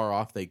how far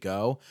off they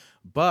go.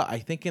 But I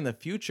think in the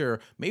future,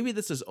 maybe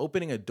this is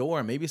opening a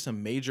door. Maybe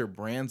some major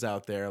brands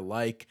out there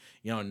like,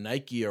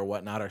 Nike or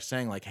whatnot are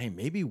saying like, hey,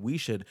 maybe we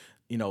should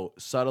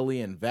subtly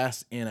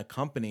invest in a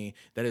company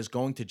that is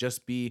going to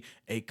just be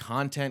a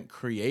content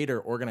creator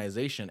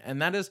organization.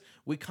 And that is,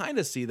 we kind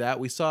of see that.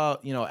 We saw,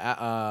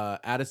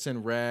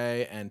 Addison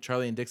Rae and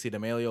Charlie and Dixie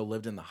D'Amelio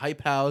lived in the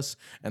Hype House,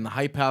 and the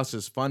Hype House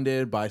is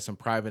funded by some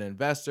private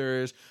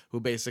investors who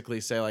basically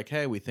say like,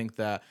 hey, we think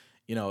that,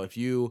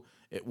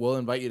 we'll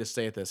invite you to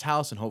stay at this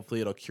house and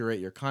hopefully it'll curate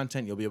your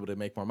content. You'll be able to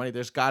make more money.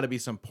 There's got to be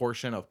some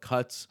portion of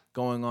cuts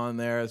going on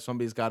there.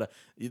 Somebody's got to,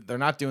 they're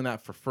not doing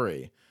that for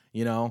free.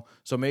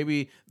 So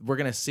maybe we're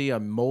going to see a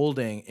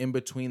molding in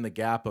between the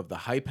gap of the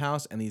Hype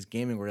House and these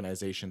gaming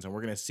organizations. And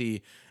we're going to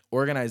see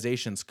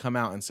organizations come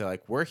out and say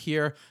like, we're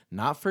here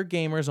not for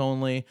gamers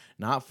only,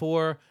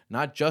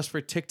 not just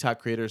for TikTok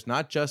creators,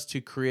 not just to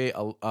create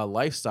a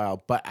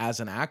lifestyle, but as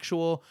an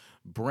actual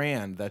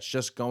brand that's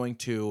just going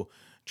to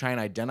try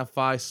and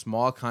identify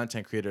small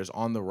content creators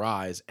on the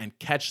rise and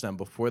catch them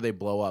before they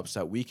blow up so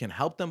that we can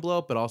help them blow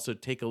up, but also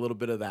take a little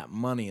bit of that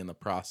money in the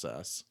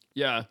process.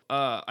 Yeah,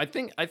 I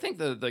think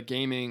the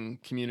gaming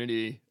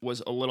community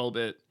was a little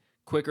bit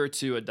quicker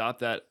to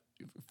adopt that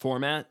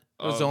format.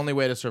 It was the only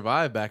way to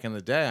survive back in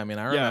the day. I mean,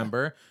 I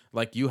remember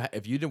like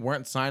if you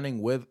weren't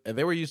signing with,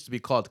 they were used to be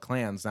called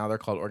clans. Now they're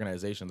called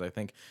organizations. I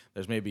think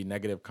there's maybe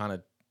negative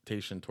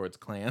connotation towards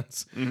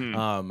clans,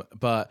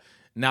 but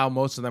now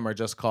most of them are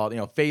just called,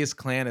 FaZe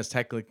Clan is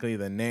technically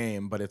the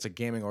name, but it's a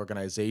gaming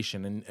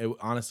organization. And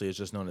honestly, it's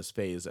just known as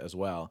FaZe as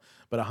well.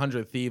 But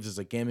 100 Thieves is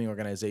a gaming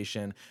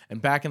organization.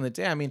 And back in the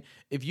day, I mean,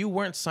 if you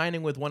weren't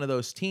signing with one of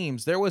those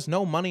teams, there was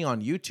no money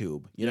on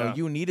YouTube.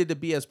 You needed to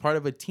be as part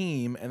of a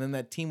team, and then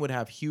that team would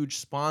have huge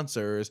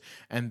sponsors,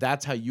 and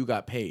that's how you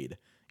got paid.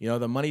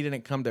 The money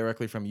didn't come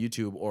directly from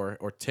YouTube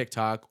or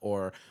TikTok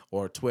or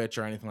Twitch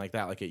or anything like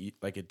that,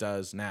 like it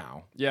does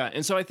now. Yeah,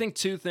 and so I think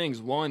two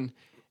things. One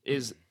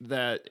is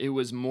that it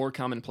was more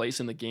commonplace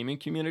in the gaming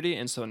community,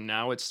 and so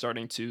now it's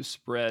starting to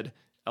spread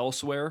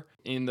elsewhere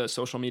in the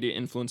social media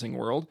influencing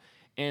world.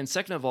 And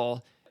second of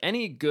all,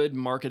 any good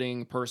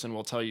marketing person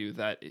will tell you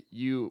that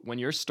when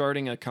you're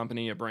starting a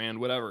company, a brand,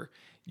 whatever,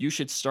 you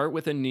should start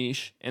with a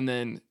niche and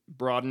then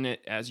broaden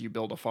it as you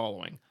build a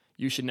following.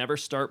 You should never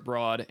start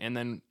broad and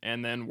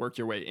then work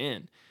your way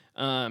in.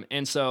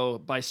 And so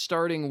by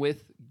starting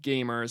with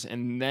gamers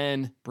and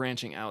then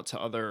branching out to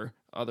other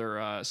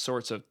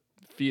sorts of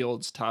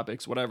fields,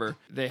 topics, whatever,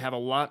 they have a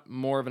lot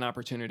more of an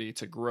opportunity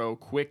to grow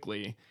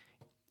quickly.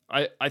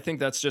 I think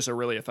that's just a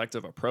really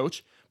effective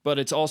approach, but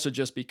it's also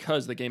just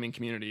because the gaming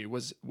community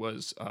was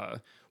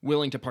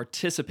willing to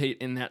participate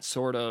in that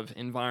sort of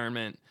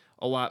environment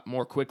a lot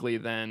more quickly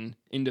than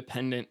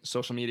independent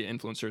social media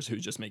influencers who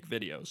just make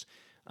videos.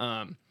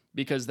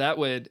 Because that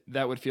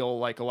would feel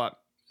like a lot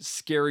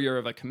scarier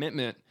of a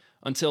commitment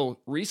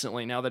until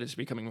recently, now that it's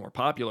becoming more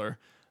popular.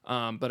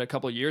 But a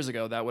couple of years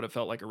ago, that would have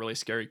felt like a really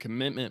scary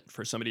commitment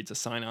for somebody to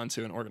sign on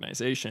to an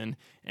organization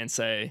and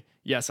say,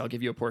 yes, I'll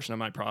give you a portion of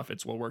my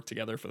profits. We'll work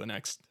together for the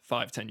next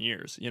 5-10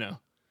 years,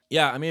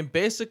 Yeah, I mean,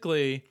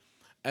 basically,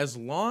 as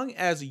long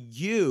as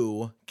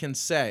you can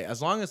say,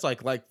 as long as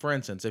like for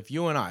instance, if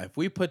you and if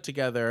we put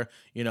together,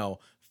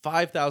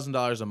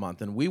 $5,000 a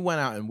month and we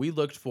went out and we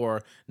looked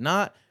for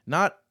not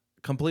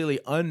completely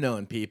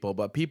unknown people,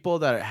 but people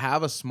that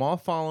have a small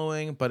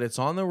following, but it's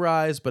on the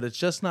rise, but it's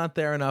just not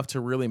there enough to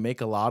really make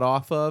a lot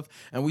off of.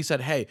 And we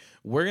said, hey,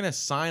 we're going to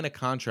sign a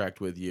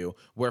contract with you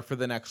where for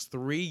the next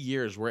 3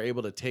 years, we're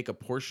able to take a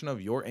portion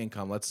of your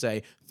income, let's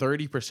say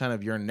 30%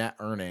 of your net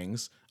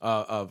earnings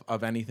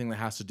of anything that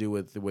has to do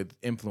with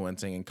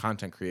influencing and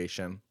content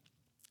creation.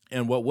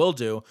 And what we'll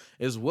do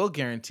is we'll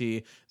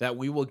guarantee that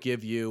we will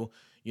give you,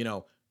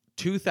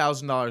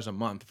 $2,000 a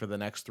month for the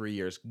next 3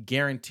 years,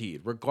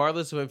 guaranteed,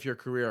 regardless of if your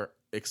career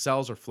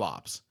excels or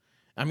flops.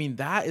 I mean,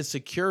 that is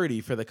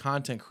security for the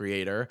content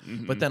creator.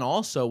 But then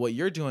also what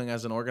you're doing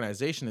as an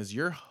organization is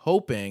you're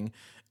hoping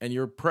and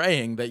you're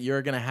praying that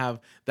you're going to have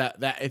that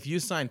if you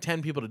sign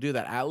 10 people to do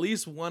that, at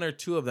least 1 or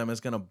 2 of them is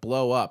going to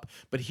blow up.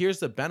 But here's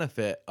the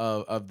benefit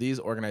of these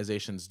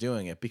organizations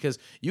doing it, because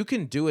you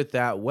can do it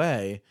that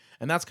way.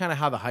 And that's kind of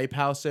how the Hype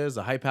House is.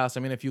 The Hype House, I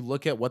mean, if you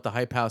look at what the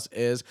Hype House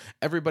is,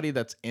 everybody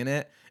that's in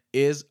it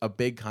is a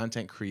big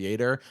content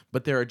creator,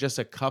 but there are just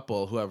a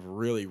couple who have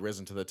really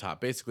risen to the top.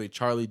 Basically,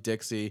 Charlie,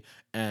 Dixie,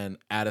 and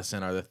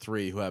Addison are the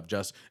 3 who have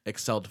just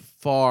excelled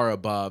far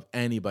above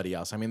anybody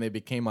else. I mean, they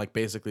became like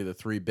basically the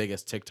 3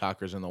 biggest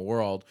TikTokers in the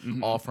world,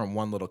 all from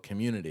one little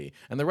community.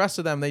 And the rest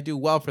of them, they do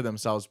well for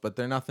themselves, but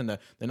they're nothing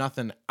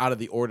out of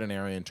the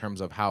ordinary in terms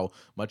of how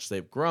much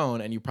they've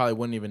grown, and you probably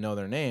wouldn't even know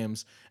their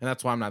names. And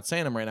that's why I'm not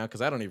saying them right now,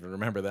 because I don't even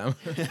remember them.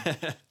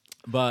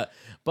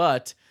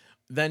 But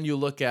then you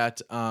look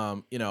at,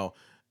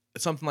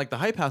 something like the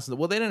Hype House.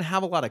 Well, they didn't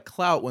have a lot of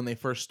clout when they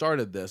first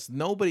started this.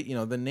 Nobody,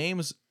 the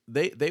names,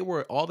 they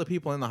were all the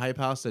people in the Hype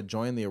House that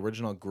joined the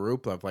original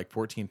group of like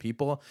 14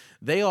 people.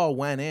 They all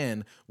went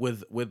in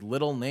with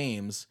little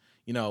names,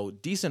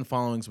 decent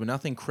followings, but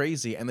nothing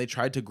crazy. And they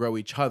tried to grow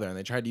each other, and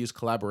they tried to use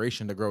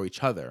collaboration to grow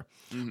each other.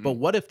 But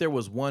what if there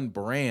was one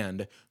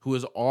brand who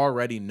is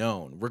already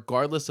known,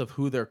 regardless of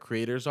who their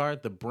creators are?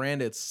 The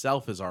brand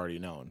itself is already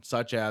known,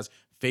 such as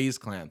FaZe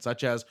Clan,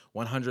 such as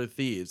 100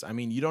 Thieves. I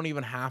mean, you don't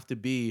even have to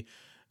be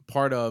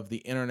part of the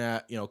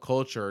internet,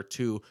 culture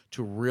to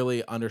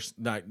really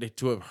understand,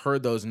 to have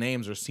heard those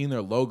names or seen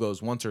their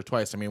logos once or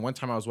twice. I mean, one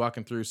time I was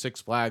walking through Six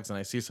Flags and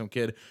I see some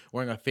kid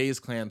wearing a FaZe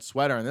Clan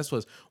sweater, and this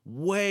was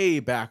way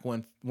back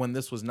when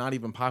this was not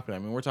even popular.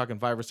 I mean, we're talking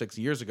 5 or 6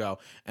 years ago,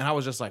 and I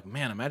was just like,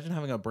 man, imagine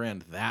having a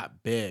brand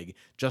that big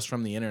just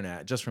from the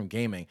internet, just from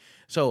gaming.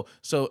 So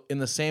in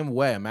the same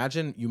way,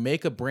 imagine you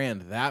make a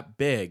brand that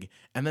big,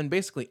 and then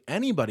basically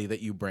anybody that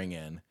you bring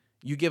in,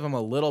 you give them a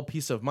little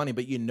piece of money,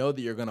 but you know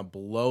that you're going to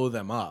blow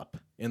them up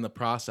in the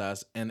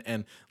process.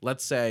 And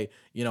let's say,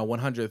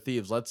 100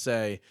 Thieves, let's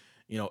say,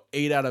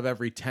 8 out of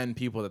every 10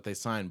 people that they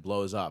sign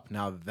blows up.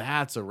 Now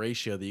that's a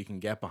ratio that you can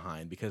get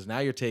behind, because now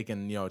you're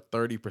taking,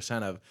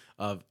 30%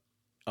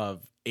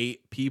 of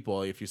 8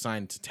 people. If you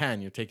sign to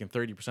 10, you're taking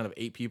 30% of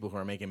 8 people who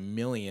are making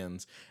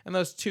millions. And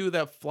those 2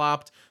 that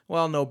flopped,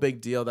 well, no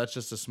big deal. That's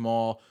just a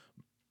small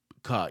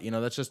cut.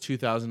 That's just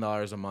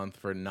 $2,000 a month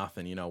for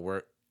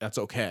nothing. That's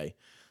okay.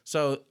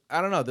 So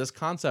I don't know. This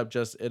concept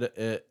just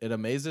it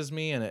amazes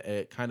me, and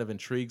it kind of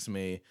intrigues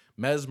me,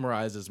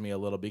 mesmerizes me a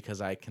little,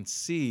 because I can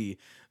see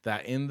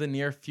that in the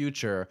near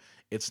future,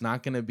 it's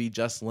not going to be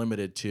just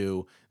limited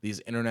to these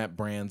internet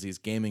brands, these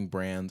gaming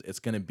brands. It's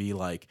going to be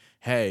like,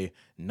 hey,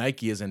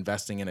 Nike is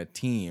investing in a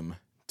team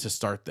to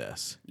start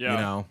this.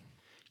 Yeah.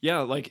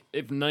 Yeah, like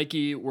if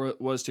Nike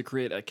was to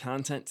create a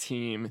content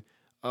team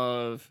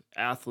of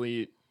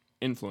athlete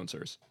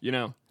influencers,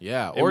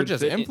 Yeah, or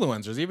just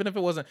influencers, even if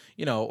it wasn't,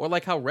 or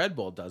like how Red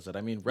Bull does it.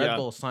 I mean,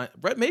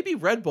 maybe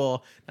Red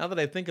Bull, now that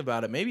I think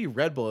about it, maybe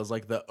Red Bull is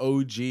like the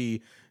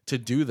OG to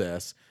do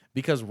this,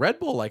 because Red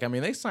Bull,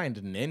 they signed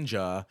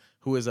Ninja,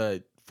 who is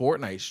a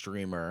Fortnite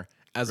streamer,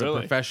 as a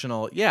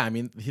professional. Yeah, I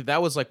mean,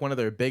 that was like one of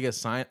their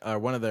biggest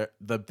one of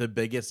the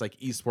biggest like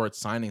esports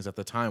signings at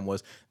the time,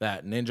 was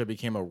that Ninja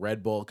became a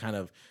Red Bull kind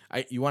of,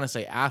 you want to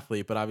say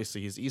athlete, but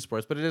obviously he's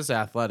esports, but it is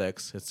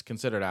athletics. It's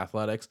considered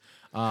athletics.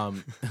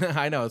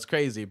 I know it's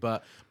crazy,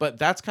 but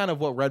that's kind of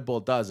what Red Bull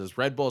does. Is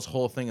Red Bull's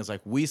whole thing is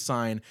like, we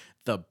sign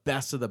the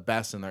best of the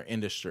best in their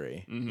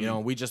industry.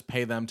 We just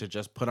pay them to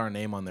just put our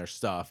name on their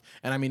stuff.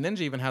 And I mean,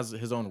 Ninja even has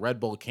his own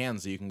Red Bull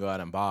cans that you can go out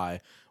and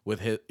buy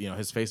with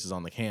his face is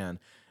on the can,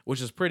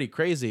 which is pretty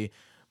crazy.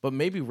 But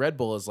maybe Red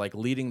Bull is like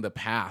leading the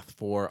path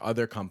for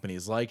other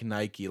companies like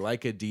Nike,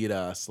 like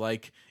Adidas,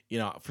 like,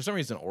 for some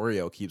reason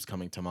Oreo keeps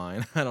coming to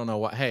mind. I don't know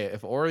what. Hey,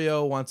 if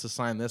Oreo wants to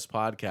sign this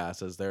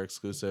podcast as their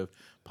exclusive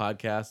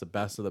podcast, the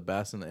best of the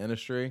best in the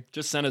industry,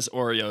 just send us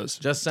Oreos.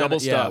 Just send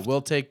it. Yeah,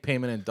 we'll take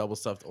payment in double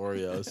stuffed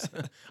Oreos.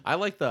 I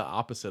like the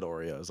opposite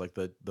Oreos, like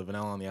the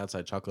vanilla on the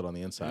outside, chocolate on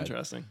the inside.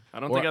 Interesting. I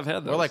don't think I've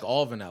had those. Or like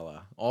all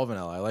vanilla. All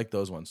vanilla. I like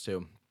those ones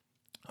too.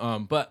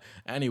 But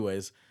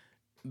anyways,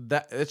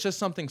 that it's just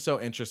something so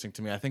interesting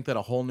to me. I think that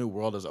a whole new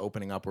world is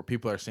opening up where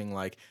people are seeing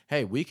like,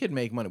 hey, we could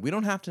make money. We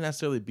don't have to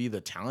necessarily be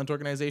the talent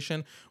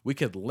organization. We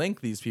could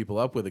link these people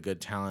up with a good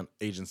talent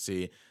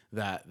agency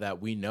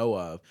that we know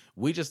of.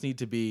 We just need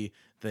to be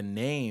the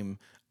name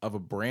of a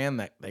brand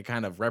that they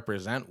kind of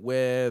represent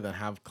with and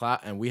have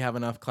clout, and we have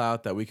enough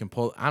clout that we can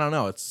pull. I don't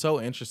know. It's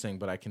so interesting,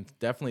 but I can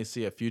definitely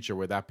see a future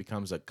where that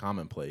becomes a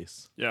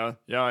commonplace. Yeah,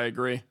 I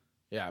agree.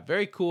 Yeah,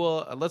 very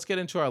cool. Let's get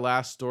into our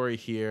last story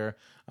here.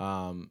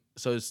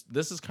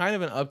 This is kind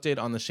of an update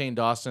on the Shane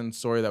Dawson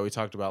story that we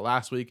talked about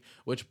last week,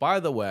 which, by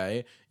the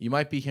way, you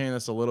might be hearing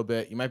this a little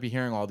bit. You might be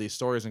hearing all these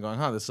stories and going,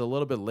 this is a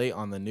little bit late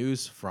on the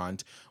news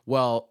front.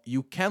 Well,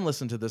 you can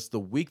listen to this the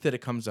week that it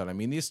comes out. I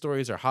mean, these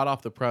stories are hot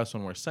off the press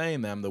when we're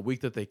saying them the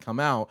week that they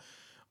come out.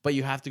 But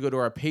you have to go to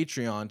our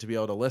Patreon to be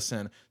able to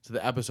listen to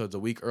the episodes a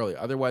week early.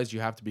 Otherwise, you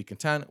have to be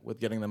content with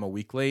getting them a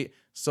week late.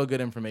 Still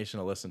good information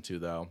to listen to,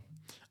 though.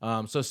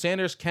 So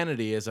Sanders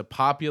Kennedy is a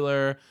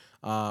popular,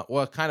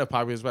 kind of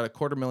popular. He's about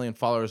 250,000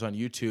 followers on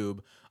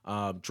YouTube,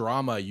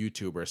 drama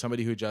YouTuber,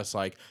 somebody who just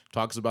like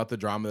talks about the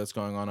drama that's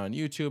going on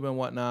YouTube and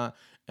whatnot.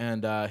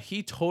 And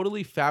he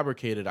totally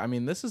fabricated. I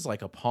mean, this is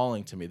like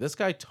appalling to me. This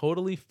guy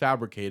totally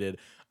fabricated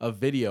a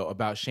video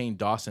about Shane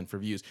Dawson for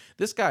views.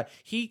 This guy,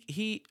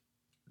 he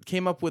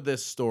came up with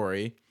this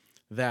story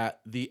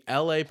that the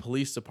LA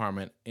Police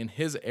Department in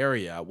his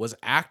area was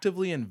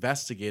actively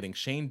investigating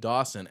Shane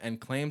Dawson and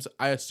claims,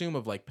 I assume,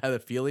 of like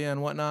pedophilia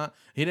and whatnot.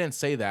 He didn't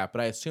say that,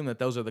 but I assume that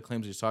those are the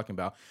claims he's talking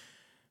about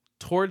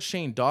towards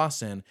Shane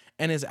Dawson,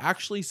 and is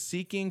actually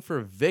seeking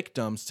for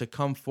victims to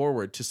come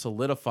forward to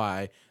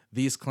solidify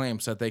these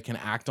claims so that they can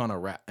act on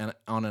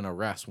an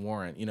arrest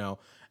warrant,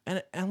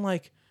 and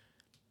like,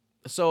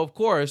 so of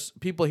course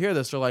people hear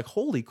this, they're like,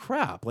 holy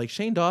crap, like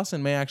Shane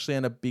Dawson may actually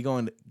end up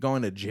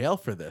going to jail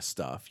for this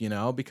stuff,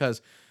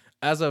 because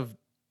as of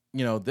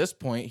this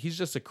point, he's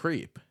just a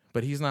creep.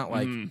 But he's not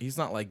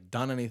like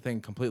done anything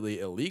completely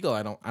illegal.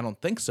 I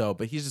don't think so,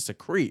 but he's just a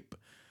creep.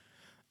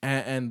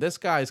 And this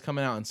guy is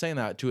coming out and saying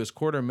that to his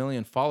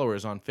 250,000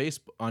 followers on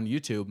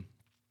YouTube.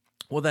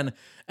 Well, then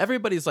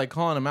everybody's like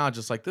calling him out,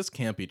 just like, this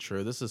can't be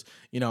true. This is,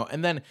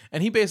 and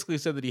he basically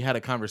said that he had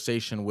a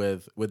conversation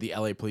with the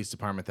LA Police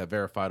Department that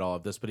verified all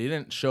of this, but he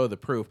didn't show the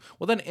proof.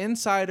 Well, then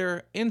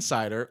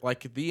Insider,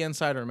 like the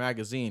Insider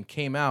magazine,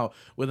 came out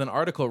with an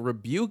article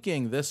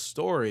rebuking this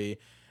story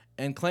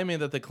and claiming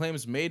that the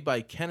claims made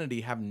by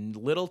Kennedy have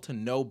little to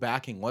no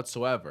backing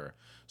whatsoever.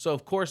 So,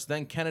 of course,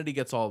 then Kennedy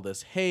gets all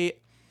this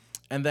hate.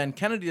 And then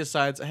Kennedy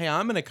decides, hey,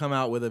 I'm going to come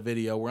out with a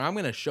video where I'm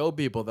going to show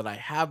people that I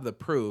have the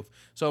proof.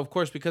 So, of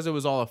course, because it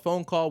was all a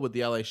phone call with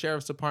the LA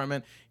Sheriff's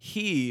Department,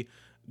 he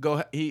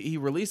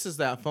releases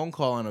that phone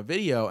call on a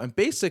video. And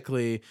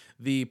basically,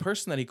 the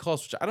person that he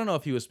calls, which I don't know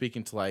if he was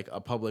speaking to like a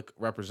public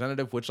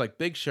representative, which like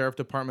big sheriff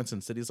departments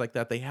in cities like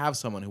that, they have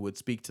someone who would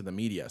speak to the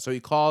media. So he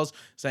calls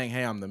saying,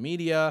 hey, I'm the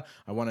media.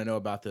 I want to know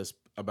about this,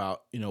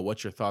 about,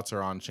 what your thoughts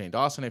are on Shane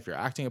Dawson, if you're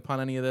acting upon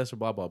any of this, or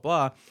blah, blah,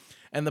 blah.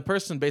 And the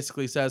person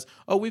basically says,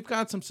 oh, we've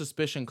got some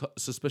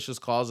suspicious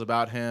calls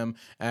about him,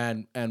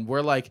 and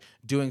we're like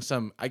doing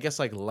some, I guess,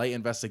 like light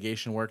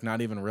investigation work,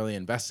 not even really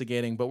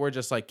investigating, but we're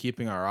just like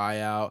keeping our eye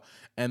out,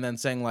 and then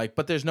saying like,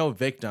 but there's no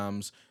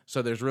victims,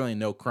 so there's really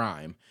no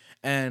crime.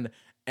 And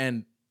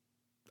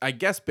I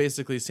guess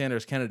basically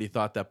Sanders Kennedy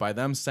thought that by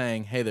them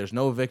saying, hey, there's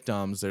no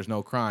victims, there's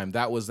no crime,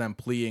 that was them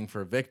pleading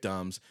for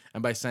victims.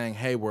 And by saying,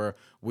 hey,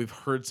 we've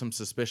heard some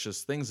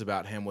suspicious things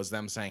about him, was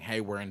them saying,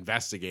 hey, we're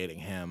investigating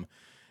him.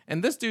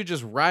 And this dude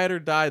just ride or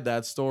died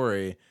that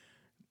story.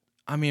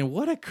 I mean,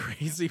 what a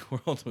crazy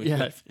world we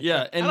live in.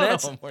 Yeah, and I don't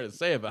that's know what more to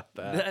say about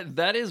that.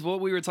 That is what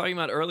we were talking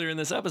about earlier in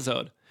this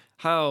episode.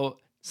 How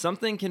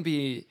something can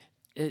be,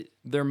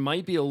 there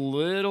might be a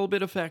little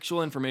bit of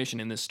factual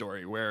information in this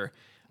story where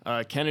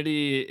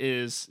Kennedy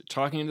is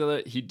talking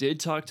to he did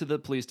talk to the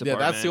police department.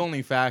 Yeah, that's the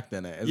only fact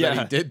in it, is that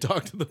he did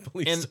talk to the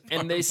police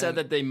department. And they said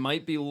that they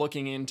might be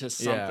looking into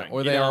something.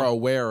 Or they are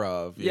aware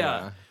of.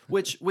 Yeah.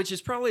 Which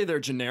is probably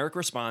their generic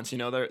response.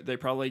 They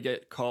probably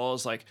get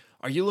calls like,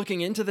 are you looking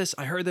into this?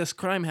 I heard this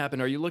crime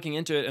happened. Are you looking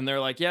into it? And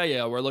they're like,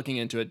 yeah, we're looking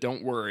into it.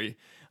 Don't worry.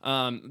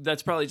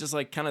 That's probably just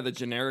like kind of the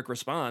generic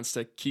response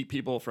to keep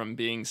people from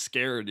being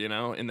scared,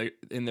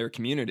 in their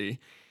community.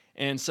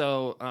 And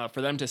so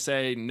for them to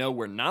say, no,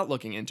 we're not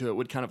looking into it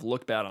would kind of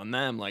look bad on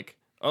them. Like,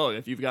 oh,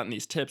 if you've gotten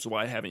these tips,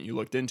 why haven't you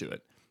looked into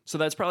it? So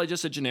that's probably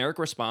just a generic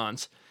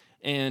response.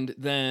 And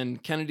then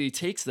Kennedy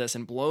takes this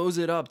and blows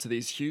it up to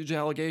these huge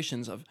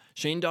allegations of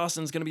Shane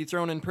Dawson's going to be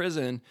thrown in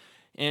prison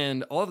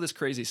and all of this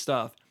crazy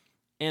stuff.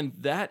 And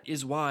that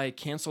is why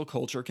cancel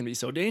culture can be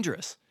so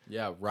dangerous.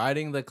 Yeah,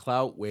 riding the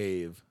clout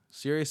wave.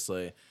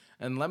 Seriously.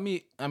 And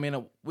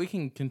we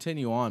can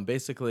continue on.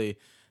 Basically,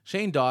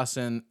 Shane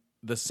Dawson,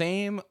 the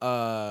same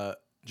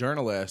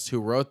journalist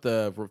who wrote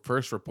the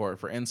first report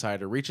for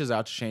Insider, reaches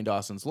out to Shane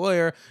Dawson's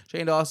lawyer.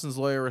 Shane Dawson's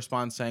lawyer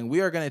responds saying,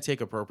 we are going to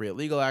take appropriate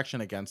legal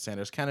action against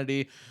Sanders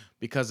Kennedy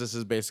because this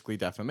is basically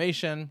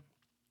defamation.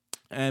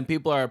 And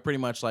people are pretty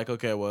much like,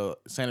 okay, well,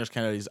 Sanders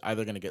Kennedy's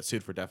either going to get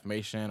sued for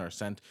defamation or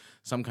sent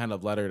some kind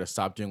of letter to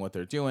stop doing what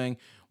they're doing.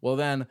 Well,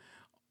 then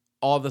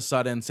all of a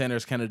sudden,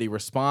 Sanders Kennedy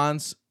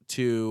responds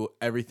to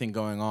everything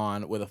going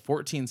on with a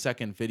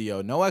 14-second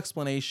video, no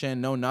explanation,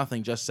 no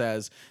nothing, just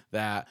says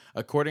that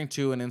according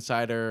to an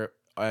Insider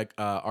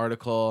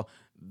article,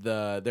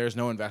 there's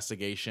no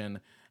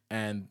investigation,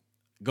 and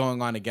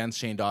going on against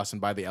Shane Dawson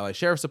by the LA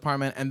Sheriff's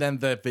Department, and then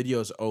the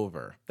video's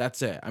over.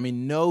 That's it. I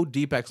mean, no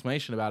deep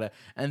explanation about it.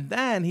 And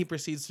then he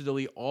proceeds to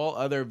delete all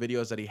other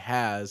videos that he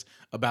has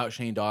about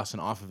Shane Dawson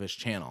off of his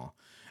channel.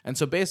 And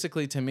so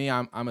basically, to me,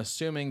 I'm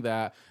assuming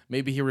that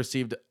maybe he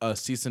received a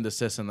cease and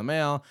desist in the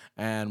mail.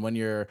 And when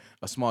you're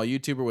a small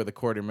YouTuber with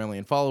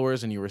 250,000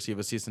 followers and you receive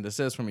a cease and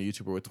desist from a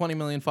YouTuber with 20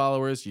 million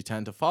followers, you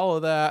tend to follow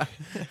that.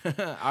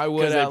 I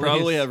would. Because they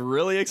probably have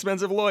really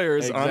expensive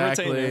lawyers on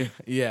retainer.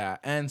 Yeah.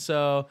 And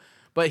so,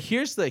 but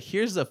here's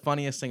the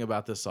funniest thing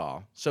about this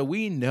all. So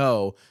we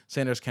know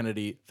Sanders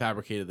Kennedy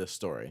fabricated this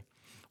story.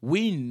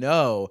 We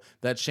know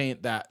that Shane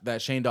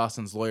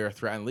Dawson's lawyer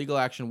threatened legal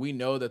action. We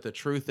know that the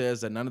truth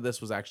is that none of this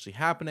was actually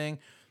happening.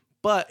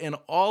 But in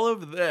all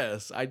of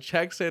this, I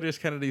checked Sanders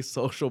Kennedy's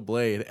social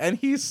blade, and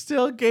he's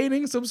still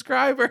gaining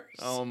subscribers.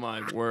 Oh,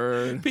 my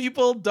word.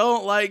 People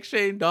don't like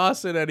Shane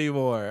Dawson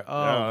anymore.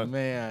 Oh, Yeah.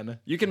 man.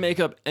 You can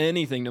make up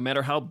anything, no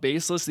matter how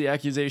baseless the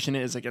accusation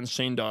is against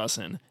Shane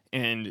Dawson,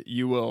 and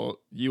you will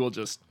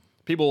just,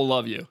 people will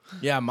love you.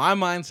 Yeah, my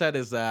mindset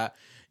is that,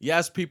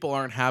 yes, people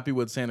aren't happy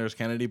with Sanders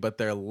Kennedy, but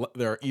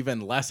they're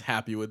even less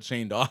happy with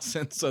Shane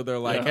Dawson. So they're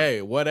like,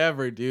 hey,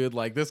 whatever, dude.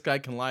 Like, this guy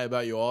can lie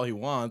about you all he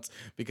wants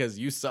because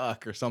you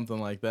suck or something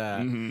like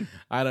that. Mm-hmm.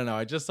 I don't know.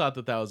 I just thought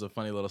that was a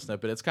funny little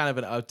snippet. It's kind of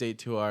an update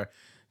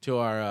to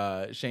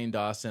our Shane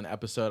Dawson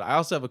episode. I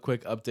also have a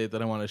quick update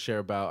that I want to share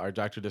about our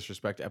Dr.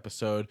 Disrespect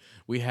episode.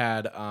 We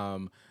had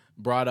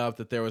brought up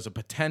that there was a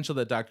potential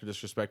that Dr.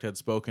 Disrespect had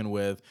spoken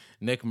with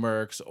Nick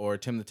Merckx or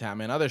Tim the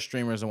Tatman, other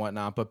streamers and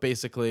whatnot, but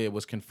basically it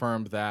was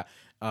confirmed that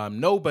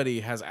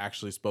nobody has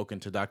actually spoken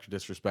to Dr.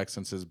 Disrespect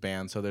since his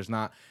ban, so there's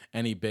not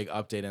any big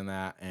update in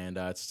that, and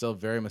it's still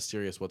very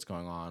mysterious what's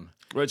going on.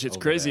 Which, it's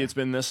crazy there. It's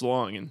been this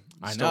long and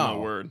still I know.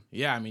 no word.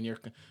 Yeah, I mean, you're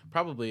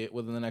probably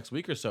within the next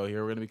week or so here,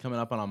 we're going to be coming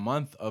up on a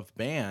month of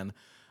ban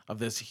of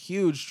this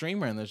huge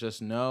streamer, and there's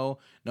just no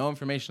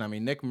information. I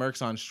mean, Nick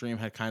Merckx on stream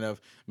had kind of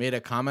made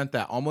a comment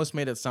that almost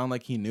made it sound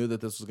like he knew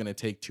that this was going to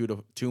take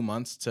 2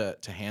 months to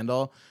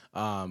handle,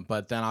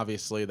 but then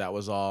obviously that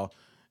was all,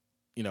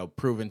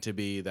 proven to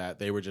be that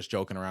they were just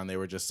joking around. They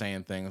were just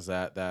saying things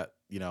that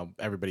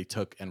everybody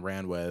took and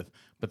ran with,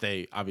 but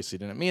they obviously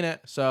didn't mean it.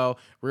 So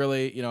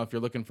really, if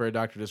you're looking for a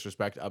Dr.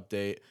 Disrespect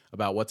update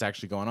about what's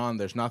actually going on,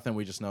 there's nothing.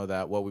 We just know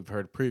that what we've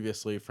heard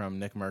previously from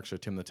Nick Merckx or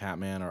Tim the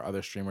Tatman or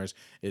other streamers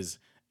is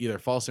either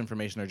false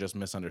information or just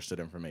misunderstood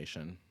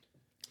information.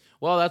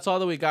 Well, that's all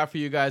that we got for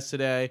you guys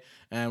today,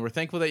 and we're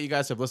thankful that you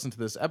guys have listened to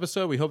this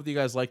episode. We hope that you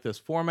guys like this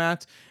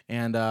format,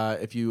 and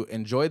if you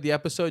enjoyed the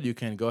episode, you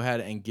can go ahead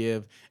and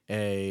give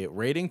a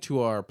rating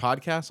to our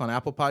podcast on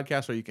Apple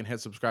Podcasts, or you can hit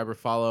subscribe or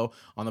follow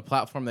on the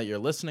platform that you're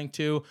listening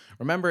to.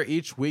 Remember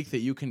each week that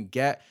you can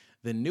get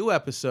the new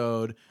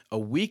episode a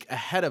week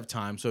ahead of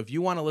time. So if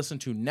you want to listen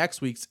to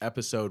next week's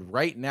episode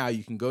right now,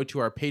 you can go to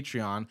our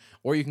Patreon,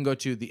 or you can go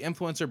to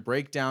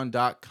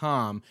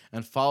theinfluencerbreakdown.com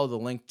and follow the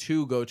link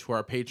to go to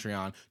our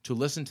Patreon to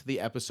listen to the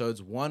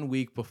episodes 1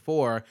 week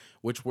before,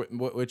 which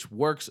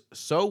works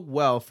so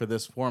well for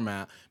this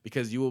format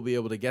because you will be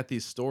able to get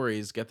these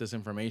stories, get this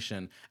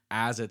information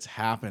as it's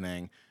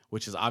happening,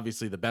 which is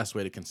obviously the best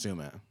way to consume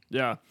it.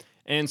 Yeah.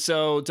 And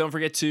so don't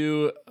forget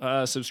to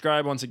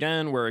subscribe once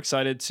again. We're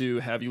excited to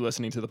have you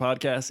listening to the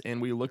podcast,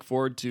 and we look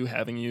forward to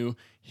having you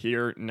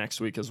here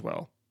next week as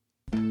well.